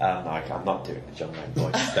 No, I'm not doing the John Wayne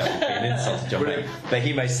voice. That would be an insult to John Wayne. But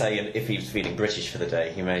he may say, if he's feeling British for the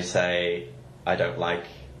day, he may say, I don't like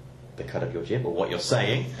the cut of your jib or what you're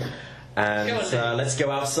saying. And Go on, let's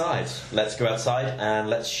go outside. Let's go outside and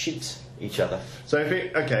let's shoot each other. So if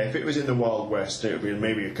it was in the Wild West, it would be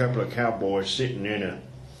maybe a couple of cowboys sitting in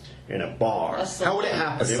a bar. A saloon. How would it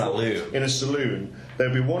happen? A saloon. In a saloon.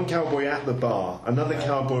 There'd be one cowboy at the bar, another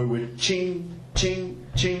cowboy would ching, ching,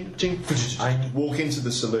 ching, ching, walk into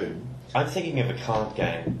the saloon. I'm thinking of a card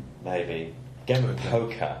game, maybe. Game of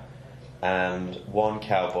poker. And one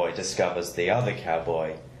cowboy discovers the other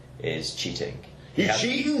cowboy is cheating. You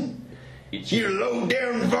cheating? You low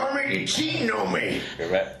down varmint, you cheating on me.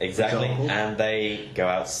 Correct, exactly. Example. And they go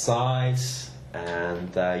outside,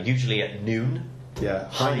 and usually at noon. Yeah,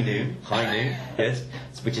 High noon, good.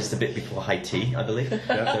 Which is the bit before high tea, I believe.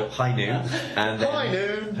 Yeah. So high noon, and then, High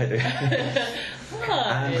noon.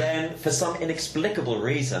 and then for some inexplicable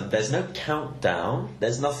reason, there's no countdown.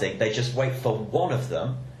 There's nothing. They just wait for one of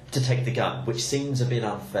them to take the gun, which seems a bit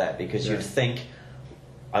unfair because Yeah. you'd think,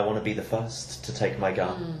 I want to be the first to take my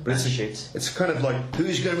gun But and it's shoot. It's kind of like,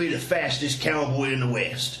 who's going to be the fastest cowboy in the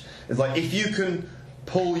West? It's like, if you can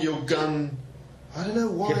pull your gun... I don't know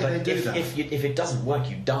why Yeah, they but do that. if it doesn't work,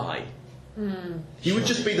 you die. You would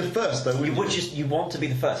just be the first, though, You wouldn't would you want to be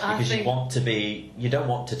the first I because think- you want to be. You don't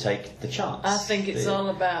want to take the chance. I think it's all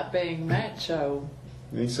about being macho.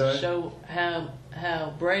 You think so? Show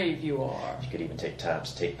how brave you are. You could even take time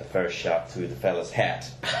to take the first shot through the fella's hat.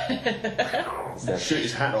 Shoot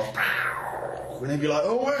his hat off. And they'd be like,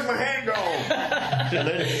 oh, where's my hat gone? And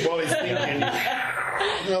then while he's thinking,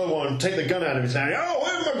 another one, take the gun out of his hand. Oh,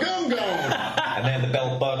 where's my gun gone? And then the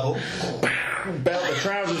belt buckle. Belt the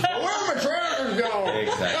trousers. Where's my trousers gone?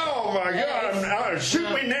 Exactly. Oh my God! Shoot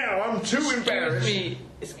me now. I'm too embarrassed.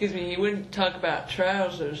 Excuse me, you wouldn't talk about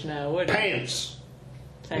trousers now, would you? Pants.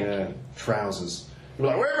 Thank you. Trousers. You're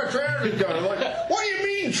like, where are my trousers gone? I'm like, what do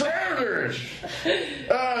you mean trousers?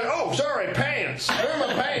 Oh, sorry, pants. Where are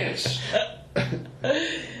my pants?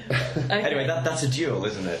 Okay. Anyway, that's a duel,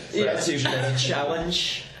 isn't it? So Yeah. it's usually a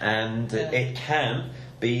challenge, and it can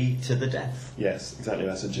be to the death. Yes, exactly.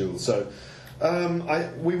 That's a duel. So,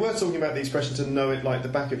 we were talking about the expression to know it like the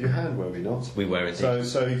back of your hand, were we not? We were indeed.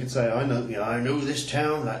 So you could say, I know this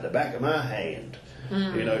town like the back of my hand.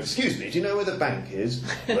 Excuse me, do you know where the bank is?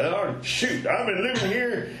 Well, shoot, I've been living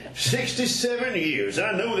here 67 years.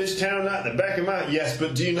 I know this town like the back of my... Yes,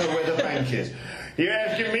 but do you know where the bank is? You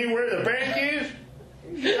asking me where the bank is?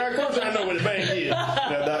 Yeah, of course I know where the bank is.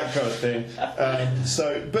 That kind of thing.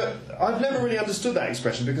 But I've never really understood that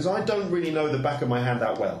expression because I don't really know the back of my hand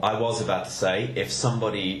that well. I was about to say, if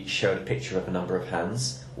somebody showed a picture of a number of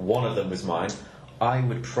hands, one of them was mine, I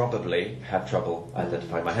would probably have trouble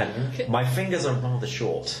identifying my hand. My fingers are rather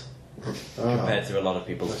short compared to a lot of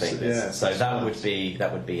people's That's- fingers, yeah, so that's that right.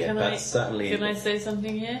 would be it. Can That's certainly. Can I say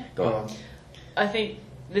something here? Go on. I think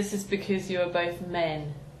this is because you are both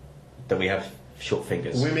men. That we have short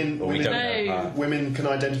fingers. Women- Or we women- don't No. have. Women can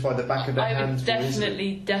identify the back of their I hand would more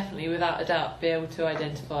easily. definitely, without a doubt, be able to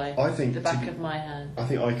identify I think the to back be- of my hand. I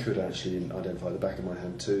think I could actually identify the back of my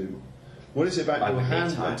hand too. What is it about I your would need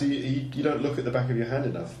hand? time. Do you don't look at the back of your hand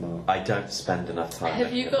enough, Mark? I don't spend enough time. Have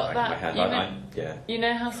looking you at the got back of that- my you hand. know- Yeah. You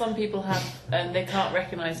know how some people have, and they can't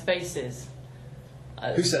recognise faces?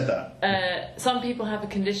 Who said that? Some people have a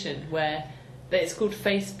condition where it's called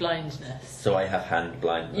face blindness. So I have hand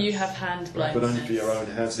blindness. You have hand But blindness. only for your own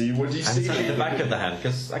hand. So what do you And see? it's only the when back you of the hand,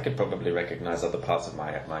 because I could probably recognise other parts of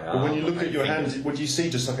my But arm. when you look my at your fingers. hand, what do you see?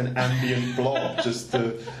 Just like an ambient blob, just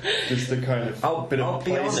the kind of I'll bit of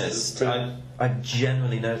be place- honest. bit of- I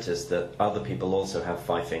generally noticed that other people also have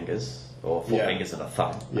 5 fingers, or 4 Yeah. fingers and a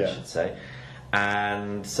thumb, Yeah. I should say,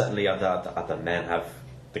 and certainly other men have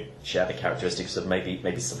share the characteristics of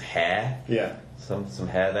maybe some hair. Yeah. Some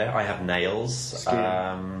hair there. I have nails.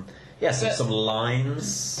 Skin. Some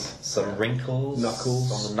lines, some wrinkles,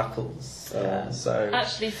 Knuckles. on the knuckles. So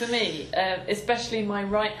Actually, for me, especially my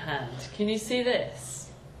right hand, can you see this?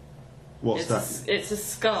 What's that? It's a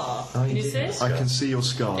scar. Oh, Can you you see do. it? I can see your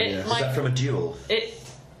scar. It Yes. might- is that from a duel?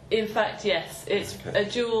 In fact, yes. It's Okay. a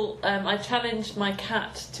duel. I challenged my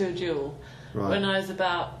cat to a duel Right. when I was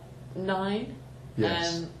about 9.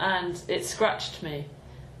 Yes. And it scratched me,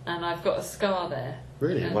 and I've got a scar there.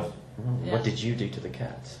 Really? Um, What Yeah. did you do to the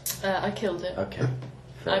cat? I killed it. Okay.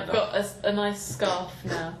 Fair I've enough. got a nice scarf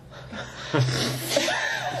now.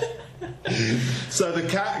 So the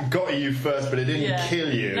cat got you first, but it didn't Yeah.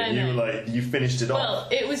 kill you. No, you no. were like, you finished it Well,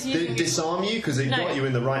 off. it was Did using it disarm you because it No. got you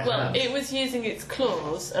in the right well, hand? it was using its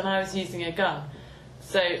claws, and I was using a gun.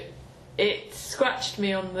 So it scratched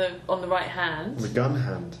me on the right hand. The gun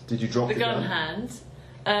hand. Did you drop The the gun hand.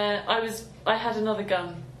 I had another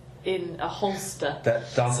gun in a holster.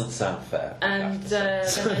 That doesn't sound fair. I have And to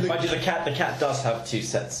say. then Mind you, the cat does have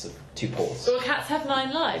two paws. well, cats have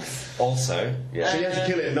 9 lives. Also, yeah. So you had to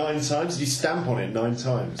kill it 9 times? Did you stamp on it 9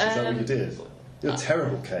 times? Is that what you did? You're a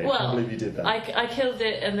terrible, Kate. I Well, can't believe you did that. I killed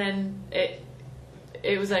it, and then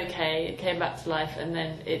it was okay. It came back to life, and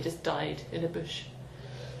then it just died in a bush.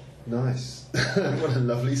 Nice. What a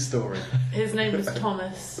lovely story. His name was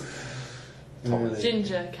Thomas. Really?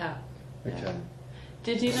 Ginger cat. Okay.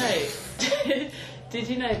 Did you know? Did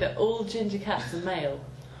you know that all ginger cats are male?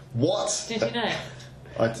 What? Did you know?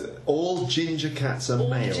 All ginger cats are All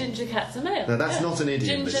male. ginger cats are male. Now that's Yeah. not an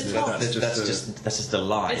idiom, Ginger is it? Tom. That's just a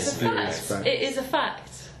lie. It's a isn't it? fact. fact. It is a fact.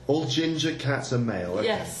 All ginger cats are male. Okay.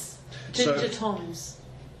 Yes. So- Ginger Toms.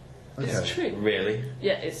 Okay. It's true. Really?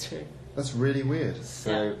 Yeah, it's true. That's really weird.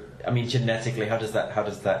 So, I mean, genetically, how does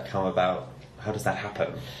that come about? How does that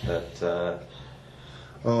happen? That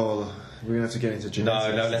Oh, we're gonna have to get into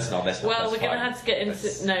genetics. no, let's not. Let's not. Well, that's we're going to fine. have to get into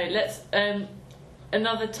Let's- no. Let's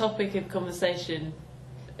another topic of conversation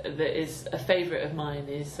that is a favourite of mine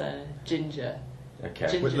is ginger. Okay.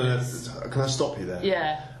 Ginger. Wait, no, can I stop you there?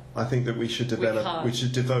 Yeah, I think that we should develop. can't. We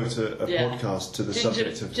should devote a Yeah. podcast to the ginger,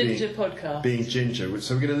 subject of ginger podcast. being ginger.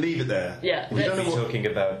 So we're going to leave it there. Yeah, We let's- don't know We're what talking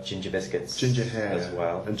about ginger biscuits, ginger hair as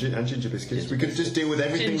well. and ginger biscuits. Ginger We could just deal with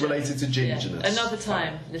everything Ginger. related to Yeah. gingerness. Another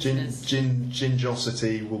time, listeners.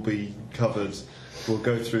 Gingosity will be covered. We'll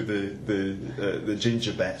go through the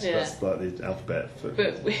ginger bet. Yeah. That's like the alphabet.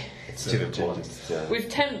 But It's too important. we've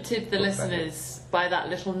tempted the Look listeners by that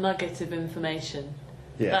little nugget of information.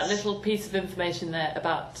 Yes. That little piece of information there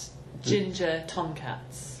about ginger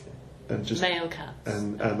tomcats, and just male cats.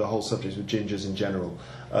 and the whole subject of gingers in general.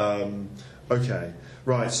 Okay,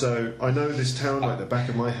 right. So I know this town like the back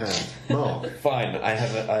of my hand. Mark. Fine. I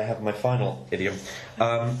have my final idiom.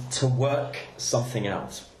 To work something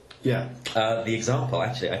out. Yeah. The example,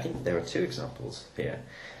 actually, I think there are 2 examples here.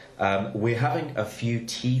 We're having a few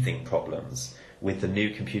teething problems with the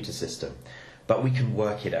new computer system, but we can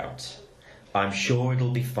work it out. I'm sure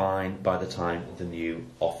it'll be fine by the time the new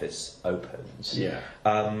office opens. Yeah.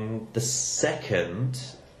 The second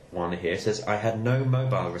one here says, I had no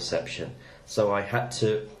mobile reception, so I had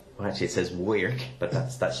to... Well, actually, it says work, but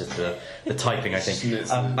that's just the typing, I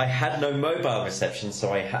think. I had no mobile reception,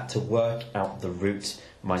 so I had to work out the route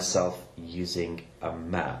myself using a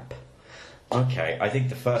map. Okay, I think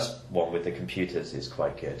the first one with the computers is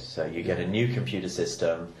quite good. So you get a new computer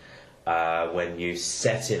system. When you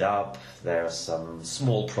set it up, there are some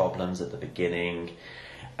small problems at the beginning.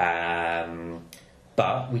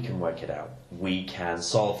 But we can work it out. We can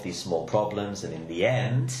solve these small problems, and in the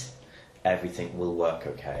end, everything will work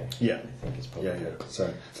okay. Yeah. I think it's probably Yeah. good.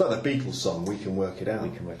 So it's like the Beatles song. We can work it out. We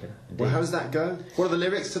can work it out. Well, how does that go? What are the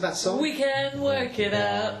lyrics to that song? We can work it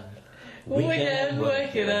out. We can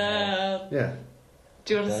work it out. Yeah.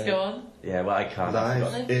 Do you want us to go on? Yeah, well, I can't. I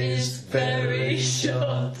Life forgot. is very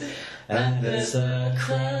short. And there's a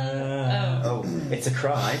cry. Oh. It's a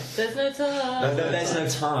cry. There's no time. No, there's no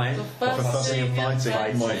time For fussing and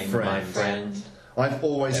fighting, my my friend. friend. I've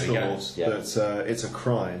always There we go. thought Yeah. that it's a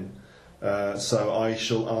crime. So I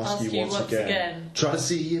shall ask you once again. Try to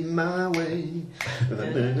see it my way.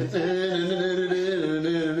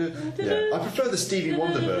 Yeah. I prefer the Stevie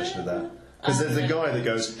Wonder version of that. Because there's a guy that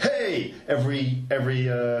goes, "Hey!" every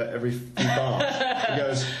few bars. He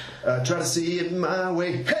goes, "Try to see it my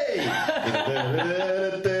way, hey!"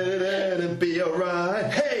 Be alright,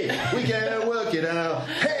 hey! We can work it out,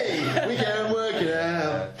 hey! We can work it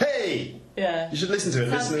out, hey! Yeah. You should listen to it,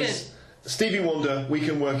 Sounds listeners. Stevie Wonder, We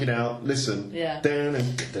Can Work It Out. Listen. Yeah.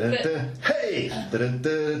 Hey!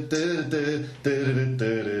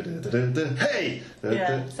 Hey!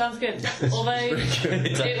 Yeah, sounds good. Although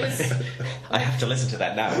it was. I have to listen to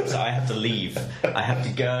that now, so I have to leave. I have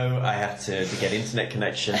to go. I have to get internet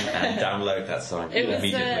connection and download that song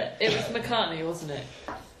immediately. It was McCartney, wasn't it?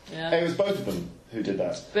 Yeah. It was both of them who did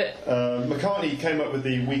that. But McCartney came up with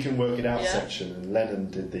the We Can Work It Out Yeah. section, and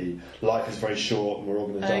Lennon did the Life is Very Short and We're All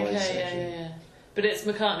Going to Die okay, section. yeah. But it's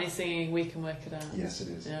McCartney singing "We Can Work It Out." Yes, it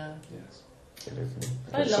is. Yeah. Yes.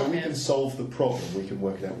 I So love we him. can solve the problem. We can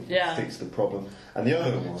work it out. We can Yeah. fix the problem. And the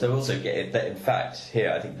other one. So also, in fact,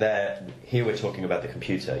 here I think here we're talking about the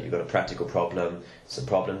computer. You've got a practical problem, some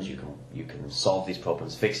problems. You can solve these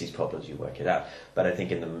problems, fix these problems. You work it out. But I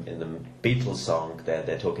think in the Beatles song,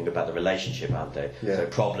 they're talking about the relationship, aren't they? Yeah. So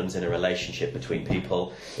problems in a relationship between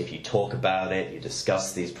people. If you talk about it, you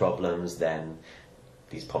discuss these problems, then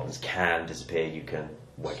these problems can disappear. You can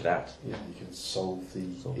work it out. Yeah, you can solve the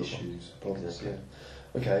Solve the issues, problems. Exactly.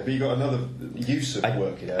 Yeah. Okay, but you got another use of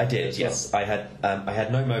work it out. I did, as well. yes. I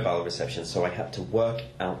had no mobile reception, so I had to work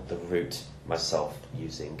out the route myself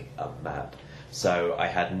using a map. So I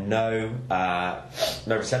had no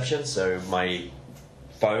reception. So my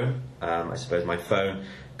phone, I suppose my phone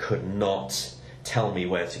could not tell me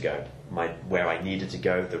where to go, where I needed to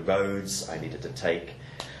go, the roads I needed to take.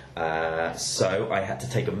 So I had to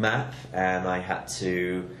take a map, and I had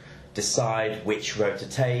to decide which road to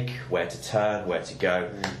take, where to turn, where to go.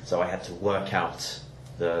 So I had to work out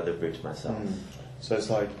the route myself. So it's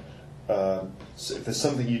like, so if there's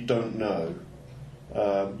something you don't know,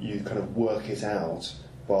 you kind of work it out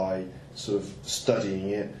by sort of studying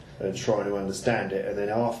it and trying to understand it, and then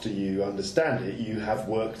after you understand it, you have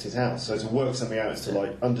worked it out. So to work something out is to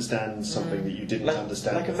like understand something that you didn't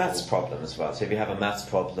understand. Like a before. maths problem as well. So if you have a maths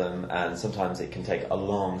problem, and sometimes it can take a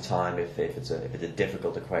long time if it's a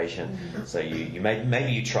difficult equation. So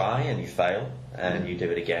maybe you try and you fail, and you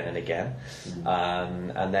do it again and again,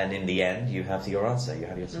 and then in the end you have your answer, you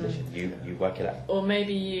have your solution. You work it out. Or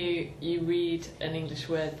maybe you read an English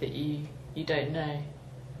word that you don't know,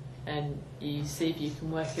 and you see if you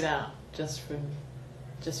can work it out just from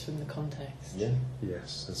the context. Yeah,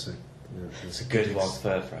 Yes, that's a it's a good one for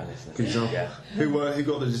our listeners. good example. Yeah. Who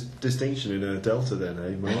got the distinction in a Delta then, eh?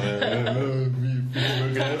 You can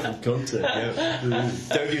work it out from context. Yeah.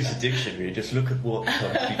 Don't use a dictionary. Just look at what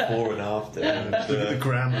comes before and after. And, Look at the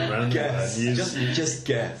grammar around guess. that. Just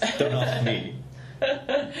guess. Don't ask me.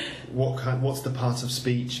 What's the part of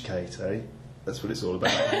speech, Kate? Eh? That's what it's all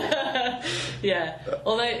about. Yeah.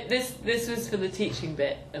 Although this was for the teaching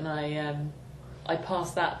bit, and I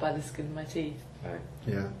passed that by the skin of my teeth. Right.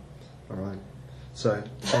 Yeah. All right. So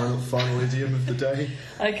final idiom of the day.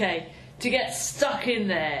 Okay. To get stuck in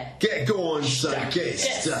there. Get going, son. Get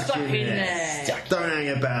stuck in there. Stuck. Don't hang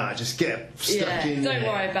about. Just get stuck in there. Don't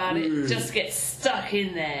worry about it. Ooh. Just get stuck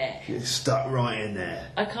in there. Get stuck right in there.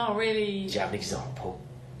 I can't really. Do you have an example?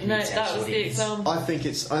 Can No, you tell that us was what the it is? example. I think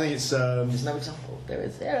it's. There's no example. There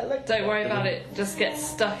is. Yeah, look. Don't worry about it. Just get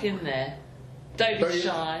stuck in there. Don't be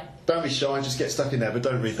shy. Don't be shy. Just get stuck in there. But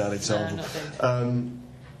don't read that example. not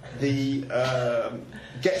The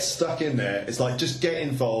get stuck in there. It's like just get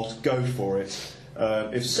involved. Go for it.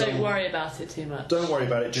 Don't worry about it too much. Don't worry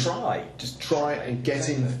about it. Just Try. Just try and get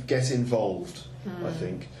involved. I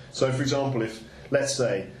think. So, for example, if let's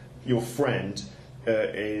say your friend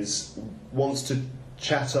wants to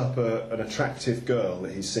chat up an attractive girl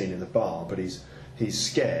that he's seen in the bar, but he's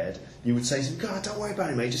scared, you would say to him, God, don't worry about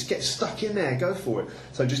it, mate, just get stuck in there, go for it.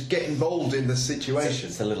 So just get involved in the situation.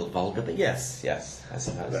 It's a little vulgar, but yes, I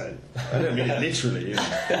suppose. I don't mean it literally.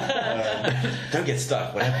 Don't get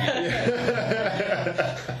stuck, whatever you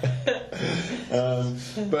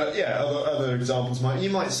But yeah, other examples you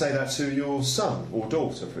might say that to your son or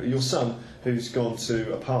daughter, your son who's gone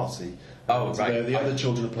to a party. Oh, right. The other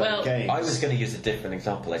children are playing Well, games. I was going to use a different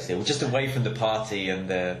example, actually. Well, just away from the party and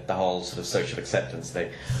the whole sort of social acceptance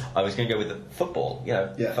thing. I was going to go with the football. You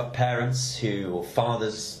know, Yeah. Parents or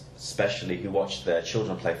fathers especially, who watch their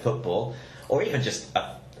children play football, or even just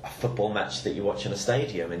a football match that you watch in a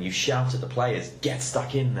stadium, and you shout at the players, "Get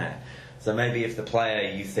stuck in there." So maybe if the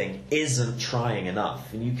player you think isn't trying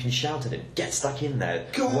enough, and you can shout at him, "Get stuck in there,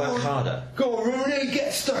 work harder." Go on, Rooney,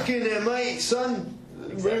 get stuck in there, mate, son.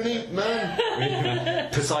 Rooney, man.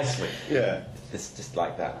 Precisely. Yeah. Just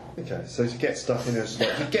like that. Okay, so to get stuck in there, it's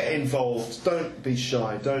like, get involved, don't be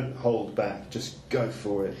shy, don't hold back, just go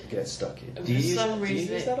for it, get stuck in. For Do you some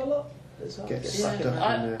reason, use that a lot? Get stuck in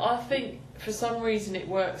I there. think for some reason it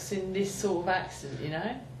works in this sort of accent, you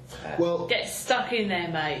know. Well, Get stuck in there,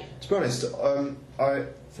 mate. to be honest, I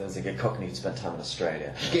Sounds like a Cockney who'd spent time in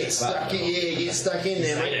Australia. get stuck in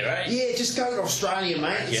there, mate. Right? Yeah, just go to Australia,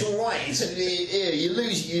 mate. It's all right. You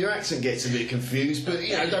lose your accent gets a bit confused, but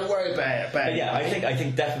don't worry about it. But yeah, I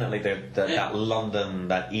think definitely that London,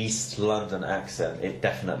 that East London accent, it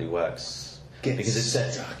definitely works. Because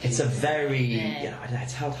it's a very, I don't know,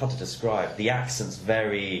 it's hard to describe. The accent's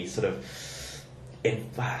very sort of,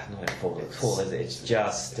 not informal, is it? It's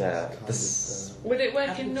just, Would it work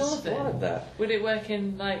how do in you northern? describe that? Would it work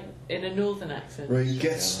in a northern accent? Right,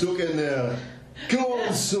 get stuck in there. Go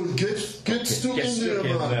on, son. Get stuck in there,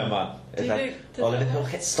 man. Do you think- does that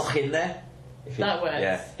work? Get stuck in there. That works.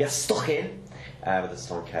 Yeah, get stuck in with a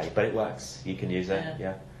strong K, but it works. You can use it.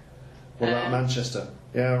 Yeah. What about Manchester?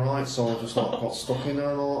 Yeah, right. So I just got stuck in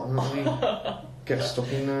there and all. You know what I mean? Get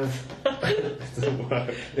stuck in there. Doesn't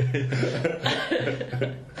work.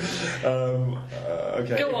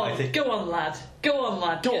 Okay. Go on, lad. Go on,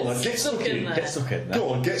 lad. Go on, lad. Get stuck in. there. Get stuck in there. Go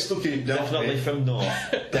on, get stuck in. Definitely from north.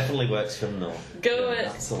 Definitely works from north. Go Yeah,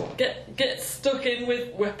 that's the one. get stuck in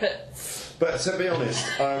with whippets. But to be honest,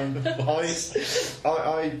 I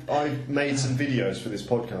made some videos for this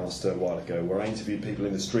podcast a while ago where I interviewed people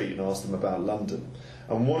in the street and asked them about London.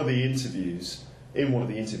 And in one of the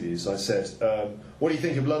interviews, I said, "What do you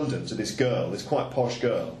think of London?" to this girl, this quite posh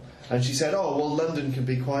girl. And she said, "Oh, well, London can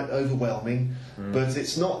be quite overwhelming, but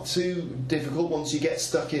it's not too difficult once you get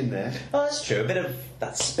stuck in there." Oh, that's true. A bit of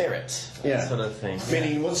that spirit, that sort of thing.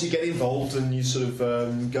 Meaning, once you get involved and you sort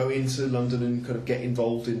of go into London and kind of get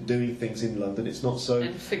involved in doing things in London, it's not so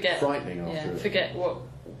And forget frightening after. Forget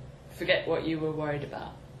what you were worried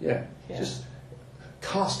about. Yeah, Yeah. just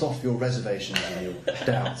cast off your reservations and your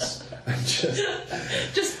doubts, and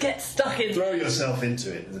Just get stuck in. throw yourself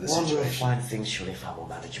into it, into the One will situation. find things surely far more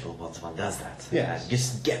manageable once one does that. Yeah. And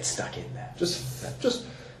just get stuck in there. Just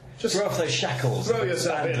Throw off those shackles. throw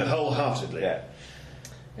yourself in wholeheartedly. Yeah.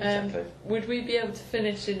 Exactly. Would we be able to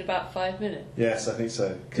finish in about 5 minutes? Yes, I think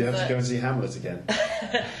so. Do you have to go and see Hamlet again?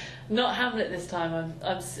 Not Hamlet this time.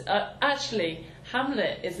 Actually,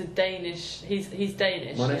 Hamlet is a Danish. He's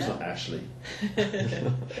Danish. My name's yeah? not Ashley.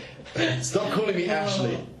 Stop calling me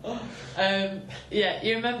Ashley. Yeah,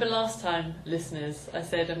 you remember last time, listeners, I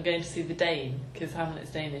said I'm going to see the Dane because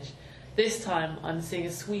Hamlet's Danish. This time I'm seeing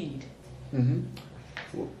a Swede. Mm-hmm.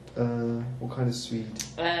 What kind of Swede?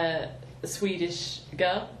 A Swedish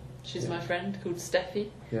girl. She's my friend called Steffi.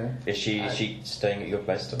 Yeah. Is she staying at your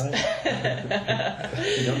place tonight? I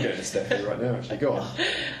think I'm going to Steffi right now, actually. Go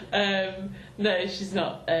on. No, she's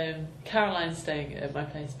not. Caroline's staying at my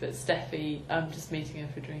place, but Steffi, I'm just meeting her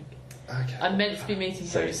for a drink. Okay. I'm meant to be meeting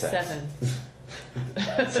her at 7.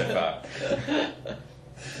 So far.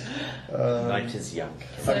 Night is young.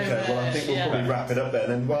 So, Okay, well, I think we'll probably wrap it up there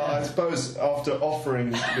then. Well, I suppose after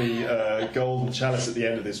offering the golden chalice at the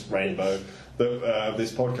end of this rainbow,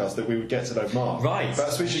 this podcast, that we would get to know Mark. Right.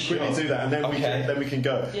 Perhaps we should quickly do that, and then we can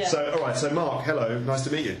go. Yeah. So, all right. So, Mark, hello. Nice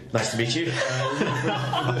to meet you. Nice to meet you.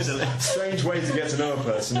 Strange way to get to know a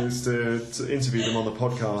person is to interview them on the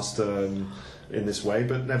podcast in this way,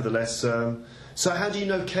 but nevertheless. So, how do you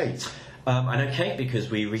know Kate? I know Kate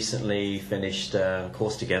because we recently finished a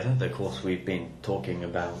course together, the course we've been talking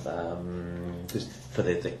about for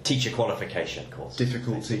the teacher qualification course.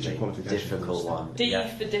 Difficult teacher qualification. Difficult course. one. D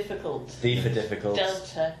for difficult. D for difficult.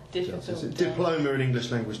 Delta, difficult. Diploma in English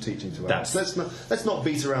language teaching to adults. Let's not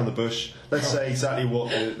beat around the bush. Let's say exactly what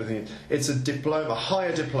the thing is. It's a diploma, a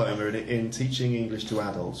higher diploma in teaching English to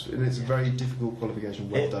adults, and it's a very difficult qualification.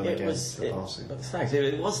 Well done again for passing. Thanks.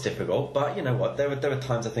 It was difficult, but you know what? There were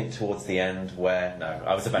times I think towards the end where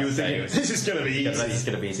I was about You to were say thinking, this is going to be easy. This is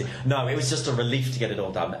going to be easy. No, it was just a relief to get it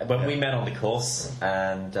all done. When we met on the course,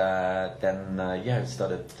 and then we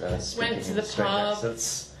started speaking Went to the straight pub.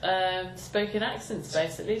 accents. Spoken accents,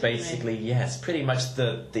 basically. didn't we? Basically, yes. Pretty much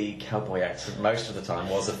the cowboy accent most of the time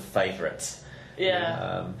was a favourite.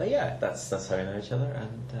 Yeah. But yeah, that's how we know each other,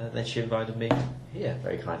 and then she invited me here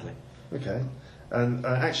very kindly. Okay. And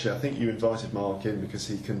actually, I think you invited Mark in because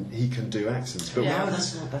he can do accents. But Yeah.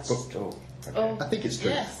 I think it's true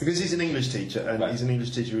Yes. because he's an English teacher, and he's an English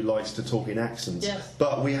teacher who likes to talk in accents. Yes.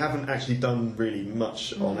 But we haven't actually done really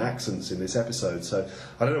much on accents in this episode, so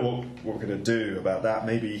I don't know what we're going to do about that.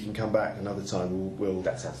 Maybe you can come back another time. We'll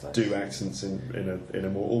That sounds nice. do accents in a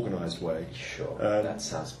more organised way. Sure. Um, That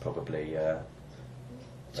sounds probably Do you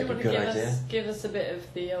like a want to good idea. give us a bit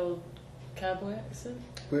of the old cowboy accent?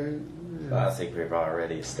 I think we've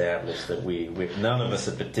already established that we none of us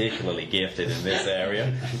are particularly gifted in this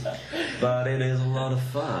area, but it is a lot of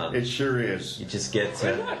fun. It sure is. You just get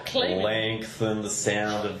We're to not claiming. lengthen the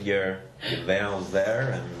sound of your vowels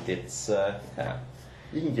there, and it's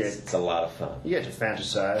You can get. It's a lot of fun. You get to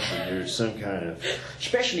fantasize when you're some kind of.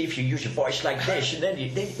 Especially if you use a voice like this, and then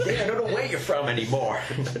I don't know where you're from anymore.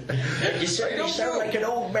 You sound like an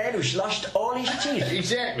old man who's lost all his teeth.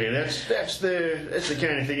 Exactly. That's the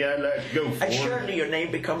kind of thing I'd like to go for. And surely your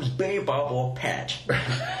name becomes Billy Bob or Pat.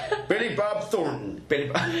 Billy Bob Thornton. Billy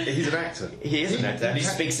Bob. He's an actor. He is an actor, and he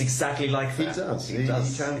speaks exactly like that. He does. He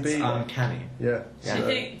does. He can It's be. uncanny. Yeah. Yeah.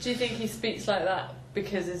 Do you think he speaks like that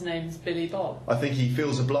because his name's Billy Bob? I think he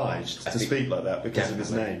feels obliged to think- speak like that because of his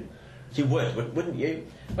Definitely. name. You wouldn't you?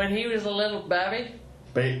 When he was a little baby?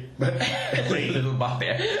 Little Bobby.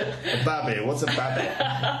 A babby. What's a babby?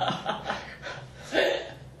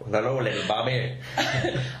 Hello, little Bobby.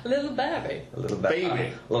 Little baby. A little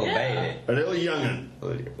Baby. Little Yeah. baby. A little young'un.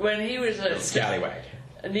 When he was a Scallywag.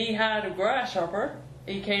 and he had a grasshopper,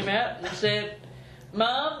 he came out and said,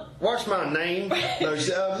 "Mom, What's my name? No, she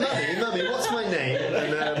said, Mummy, what's my name?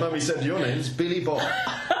 And Mummy said, your name's Billy Bob.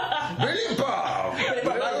 Billy Bob!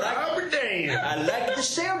 I like the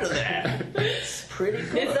sound of that. It's pretty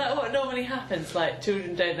cool. is that what normally happens? Like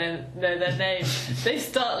children don't know their name. They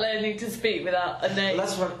start learning to speak without a name,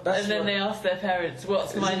 That's and then they ask their parents,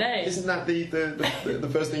 "What's my name?" Isn't that the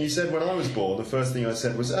first thing you said when I was born? The first thing I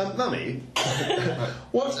said was, Mummy,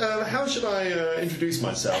 how should I introduce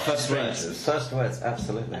myself? First words,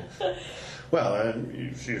 absolutely. Well,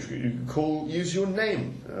 you use your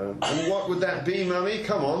name. And what would that be, Mummy?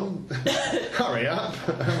 Come on, hurry up.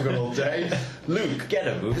 I haven't got all day. Luke, Get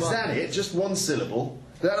a move is on. that it? Just one syllable?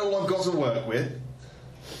 Is that all I've got to work with?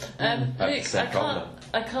 Luke, That's the problem.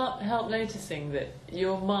 I can't help noticing that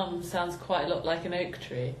your mum sounds quite a lot like an oak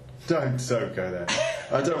tree. Don't go there.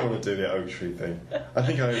 I don't want to do the oak tree thing. I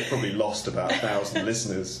think I probably lost about 1,000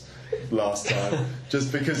 listeners last time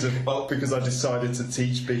just because I decided to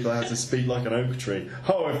teach people how to speak like an oak tree.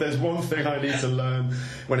 Oh, if there's one thing I need to learn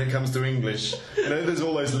when it comes to English, there's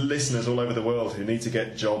all those listeners all over the world who need to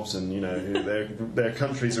get jobs, and their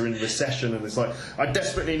countries are in recession, and it's like I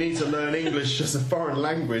desperately need to learn English as a foreign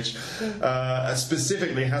language,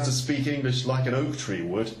 specifically how to speak English like an oak tree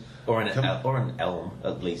would. Or an elm,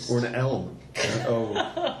 at least. Or an elm.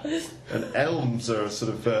 And elms are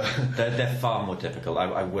sort of. They're far more difficult.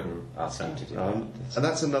 I wouldn't ask you to do that. And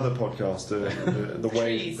that's another podcast.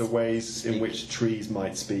 Trees. The ways in which trees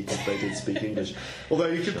might speak if they did speak English. Although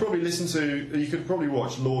you could probably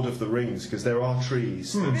watch Lord of the Rings, because there are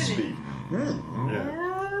trees that speak. Yeah.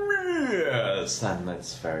 Yes, and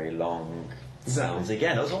that's very long. Sounds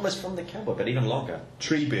again. It was almost from the cowboy, but even longer.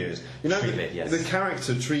 Treebeard. Treebeard, yes. The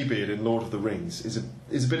character Treebeard in Lord of the Rings is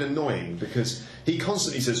a bit annoying because he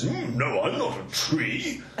constantly says, "No, I'm not a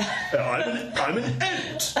tree. I'm an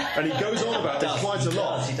ant," and he goes on about this quite a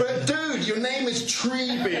lot. But dude, your name is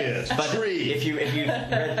Treebeard. But Tree. if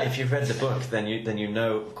you've read the book, then you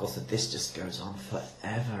know, of course, that this just goes on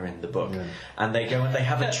forever in the book. Yeah. And they go and they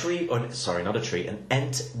have an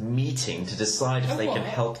ent meeting to decide if they can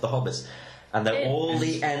help the hobbits. And they're all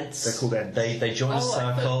the ents. They're called ents. They join a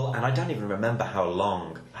circle, and I don't even remember how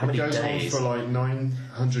long, how many It goes days. on for like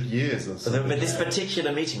 900 years or something. But this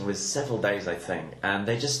particular meeting was several days, I think, and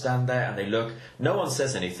they just stand there and they look. No one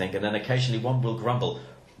says anything, and then occasionally one will grumble,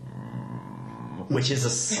 which is a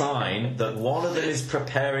sign that one of them is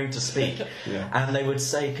preparing to speak. Yeah. And they would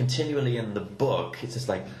say continually in the book, it's just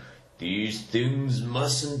like, "These things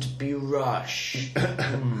mustn't be rushed.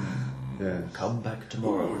 Yeah. Come back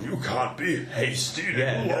tomorrow." You can't be hasty.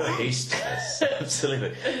 Yeah, no hastiness.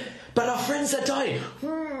 Absolutely. But our friends are dying.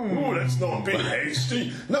 Oh, let's not be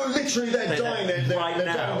hasty. No, literally, they're dying. They're right dying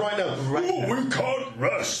now. right now. Right now. We can't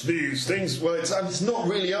rush these things. Well, it's not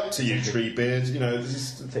really up to you, Treebeard.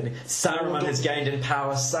 Saruman has gained in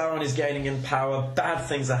power. Sauron is gaining in power. Bad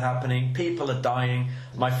things are happening. People are dying.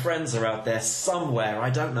 My friends are out there somewhere.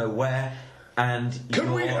 I don't know where. And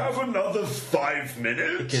Can we have another 5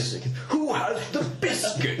 minutes? Because who has the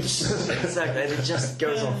biscuits? Exactly. And it just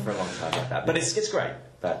goes on for a long time like that. But it's great.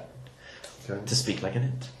 But to speak like an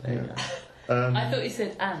ant. There you go. I thought you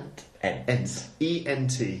said ant. Ent.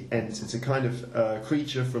 E-N-T. Ent. It's a kind of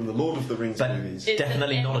creature from the Lord of the Rings But movies. It's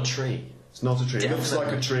definitely an not a ent. tree. It's not a tree. It looks Definitely.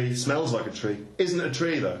 like a tree. Smells like a tree. Isn't a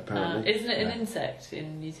tree though? Apparently. Isn't it an insect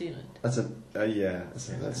in New Zealand? That's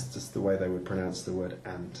that's just the way they would pronounce the word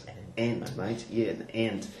ant. Ant, mate. Yeah, an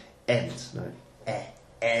ant. Ant. No.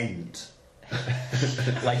 Ant.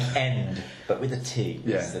 Like end, but with a T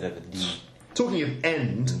Yeah. instead of a D. Talking of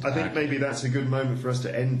end, I think maybe that's a good moment for us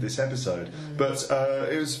to end this episode. But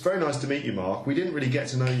it was very nice to meet you, Mark. We didn't really get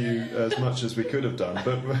to know you as much as we could have done,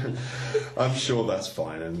 but I'm sure that's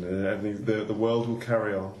fine, and I think the world will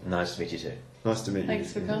carry on. Nice to meet you too. Nice to meet you.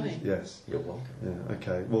 Thanks for coming. Yes. You're welcome. Yeah.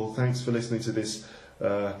 Okay. Well, thanks for listening to this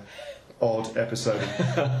odd episode.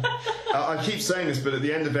 I keep saying this, but at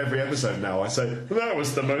the end of every episode now, I say, that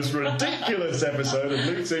was the most ridiculous episode of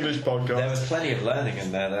Luke's English podcast. There was plenty of learning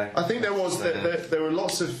in there, though. I think there was. There were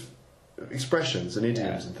lots of expressions and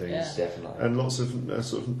idioms and things. Yeah. Definitely. And lots of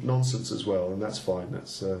sort of nonsense as well, and that's fine.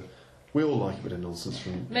 That's we all like a bit of nonsense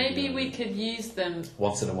from. Maybe we could use them.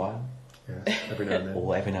 Once in a while. Yeah, every now and then.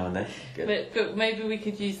 Or every now and then. Good. But maybe we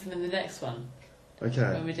could use them in the next one when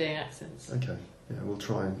Okay. we're doing accents. Okay. Yeah,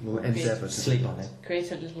 we'll endeavour to Sleep on it.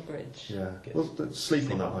 Create a little bridge. Yeah. Good. Well,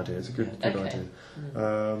 sleep on that idea. It's a good Okay. idea.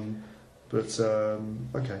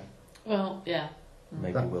 Okay. Well, yeah.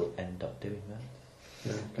 Maybe That- we'll end up doing that.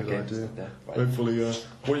 Yeah, good Okay, idea. stop there. Right. Hopefully,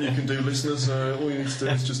 what you can do, listeners, all you need to do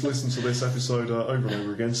is just listen to this episode over and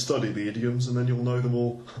over again, study the idioms, and then you'll know them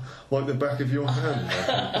all like the back of your hand.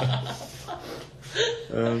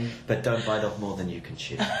 But don't bite off more than you can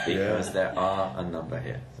chew, because there are a number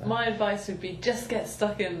here. So. My advice would be just get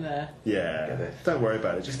stuck in there. Yeah, Okay. don't worry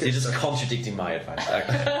about it. Just get You're just stuck. contradicting my advice.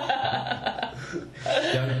 Okay.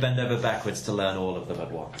 Don't bend over backwards to learn all of them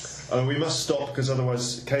at once. We must stop because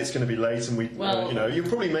otherwise Kate's going to be late, and you'll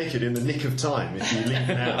probably make it in the nick of time if you leave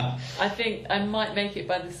now. I think I might make it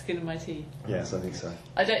by the skin of my teeth. Yes, I think so.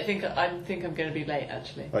 I think I'm going to be late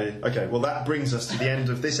actually. Okay, well that brings us to the end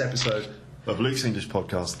of this episode of Luke's English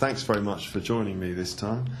Podcast. Thanks very much for joining me this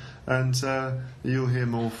time, and you'll hear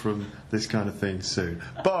more from this kind of thing soon.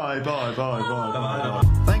 Bye, bye, bye, bye, bye,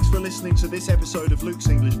 bye. Thanks for listening to this episode of Luke's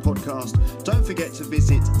English Podcast. Don't forget to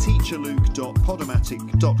visit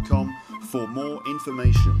teacherluke.podomatic.com for more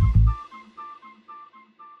information.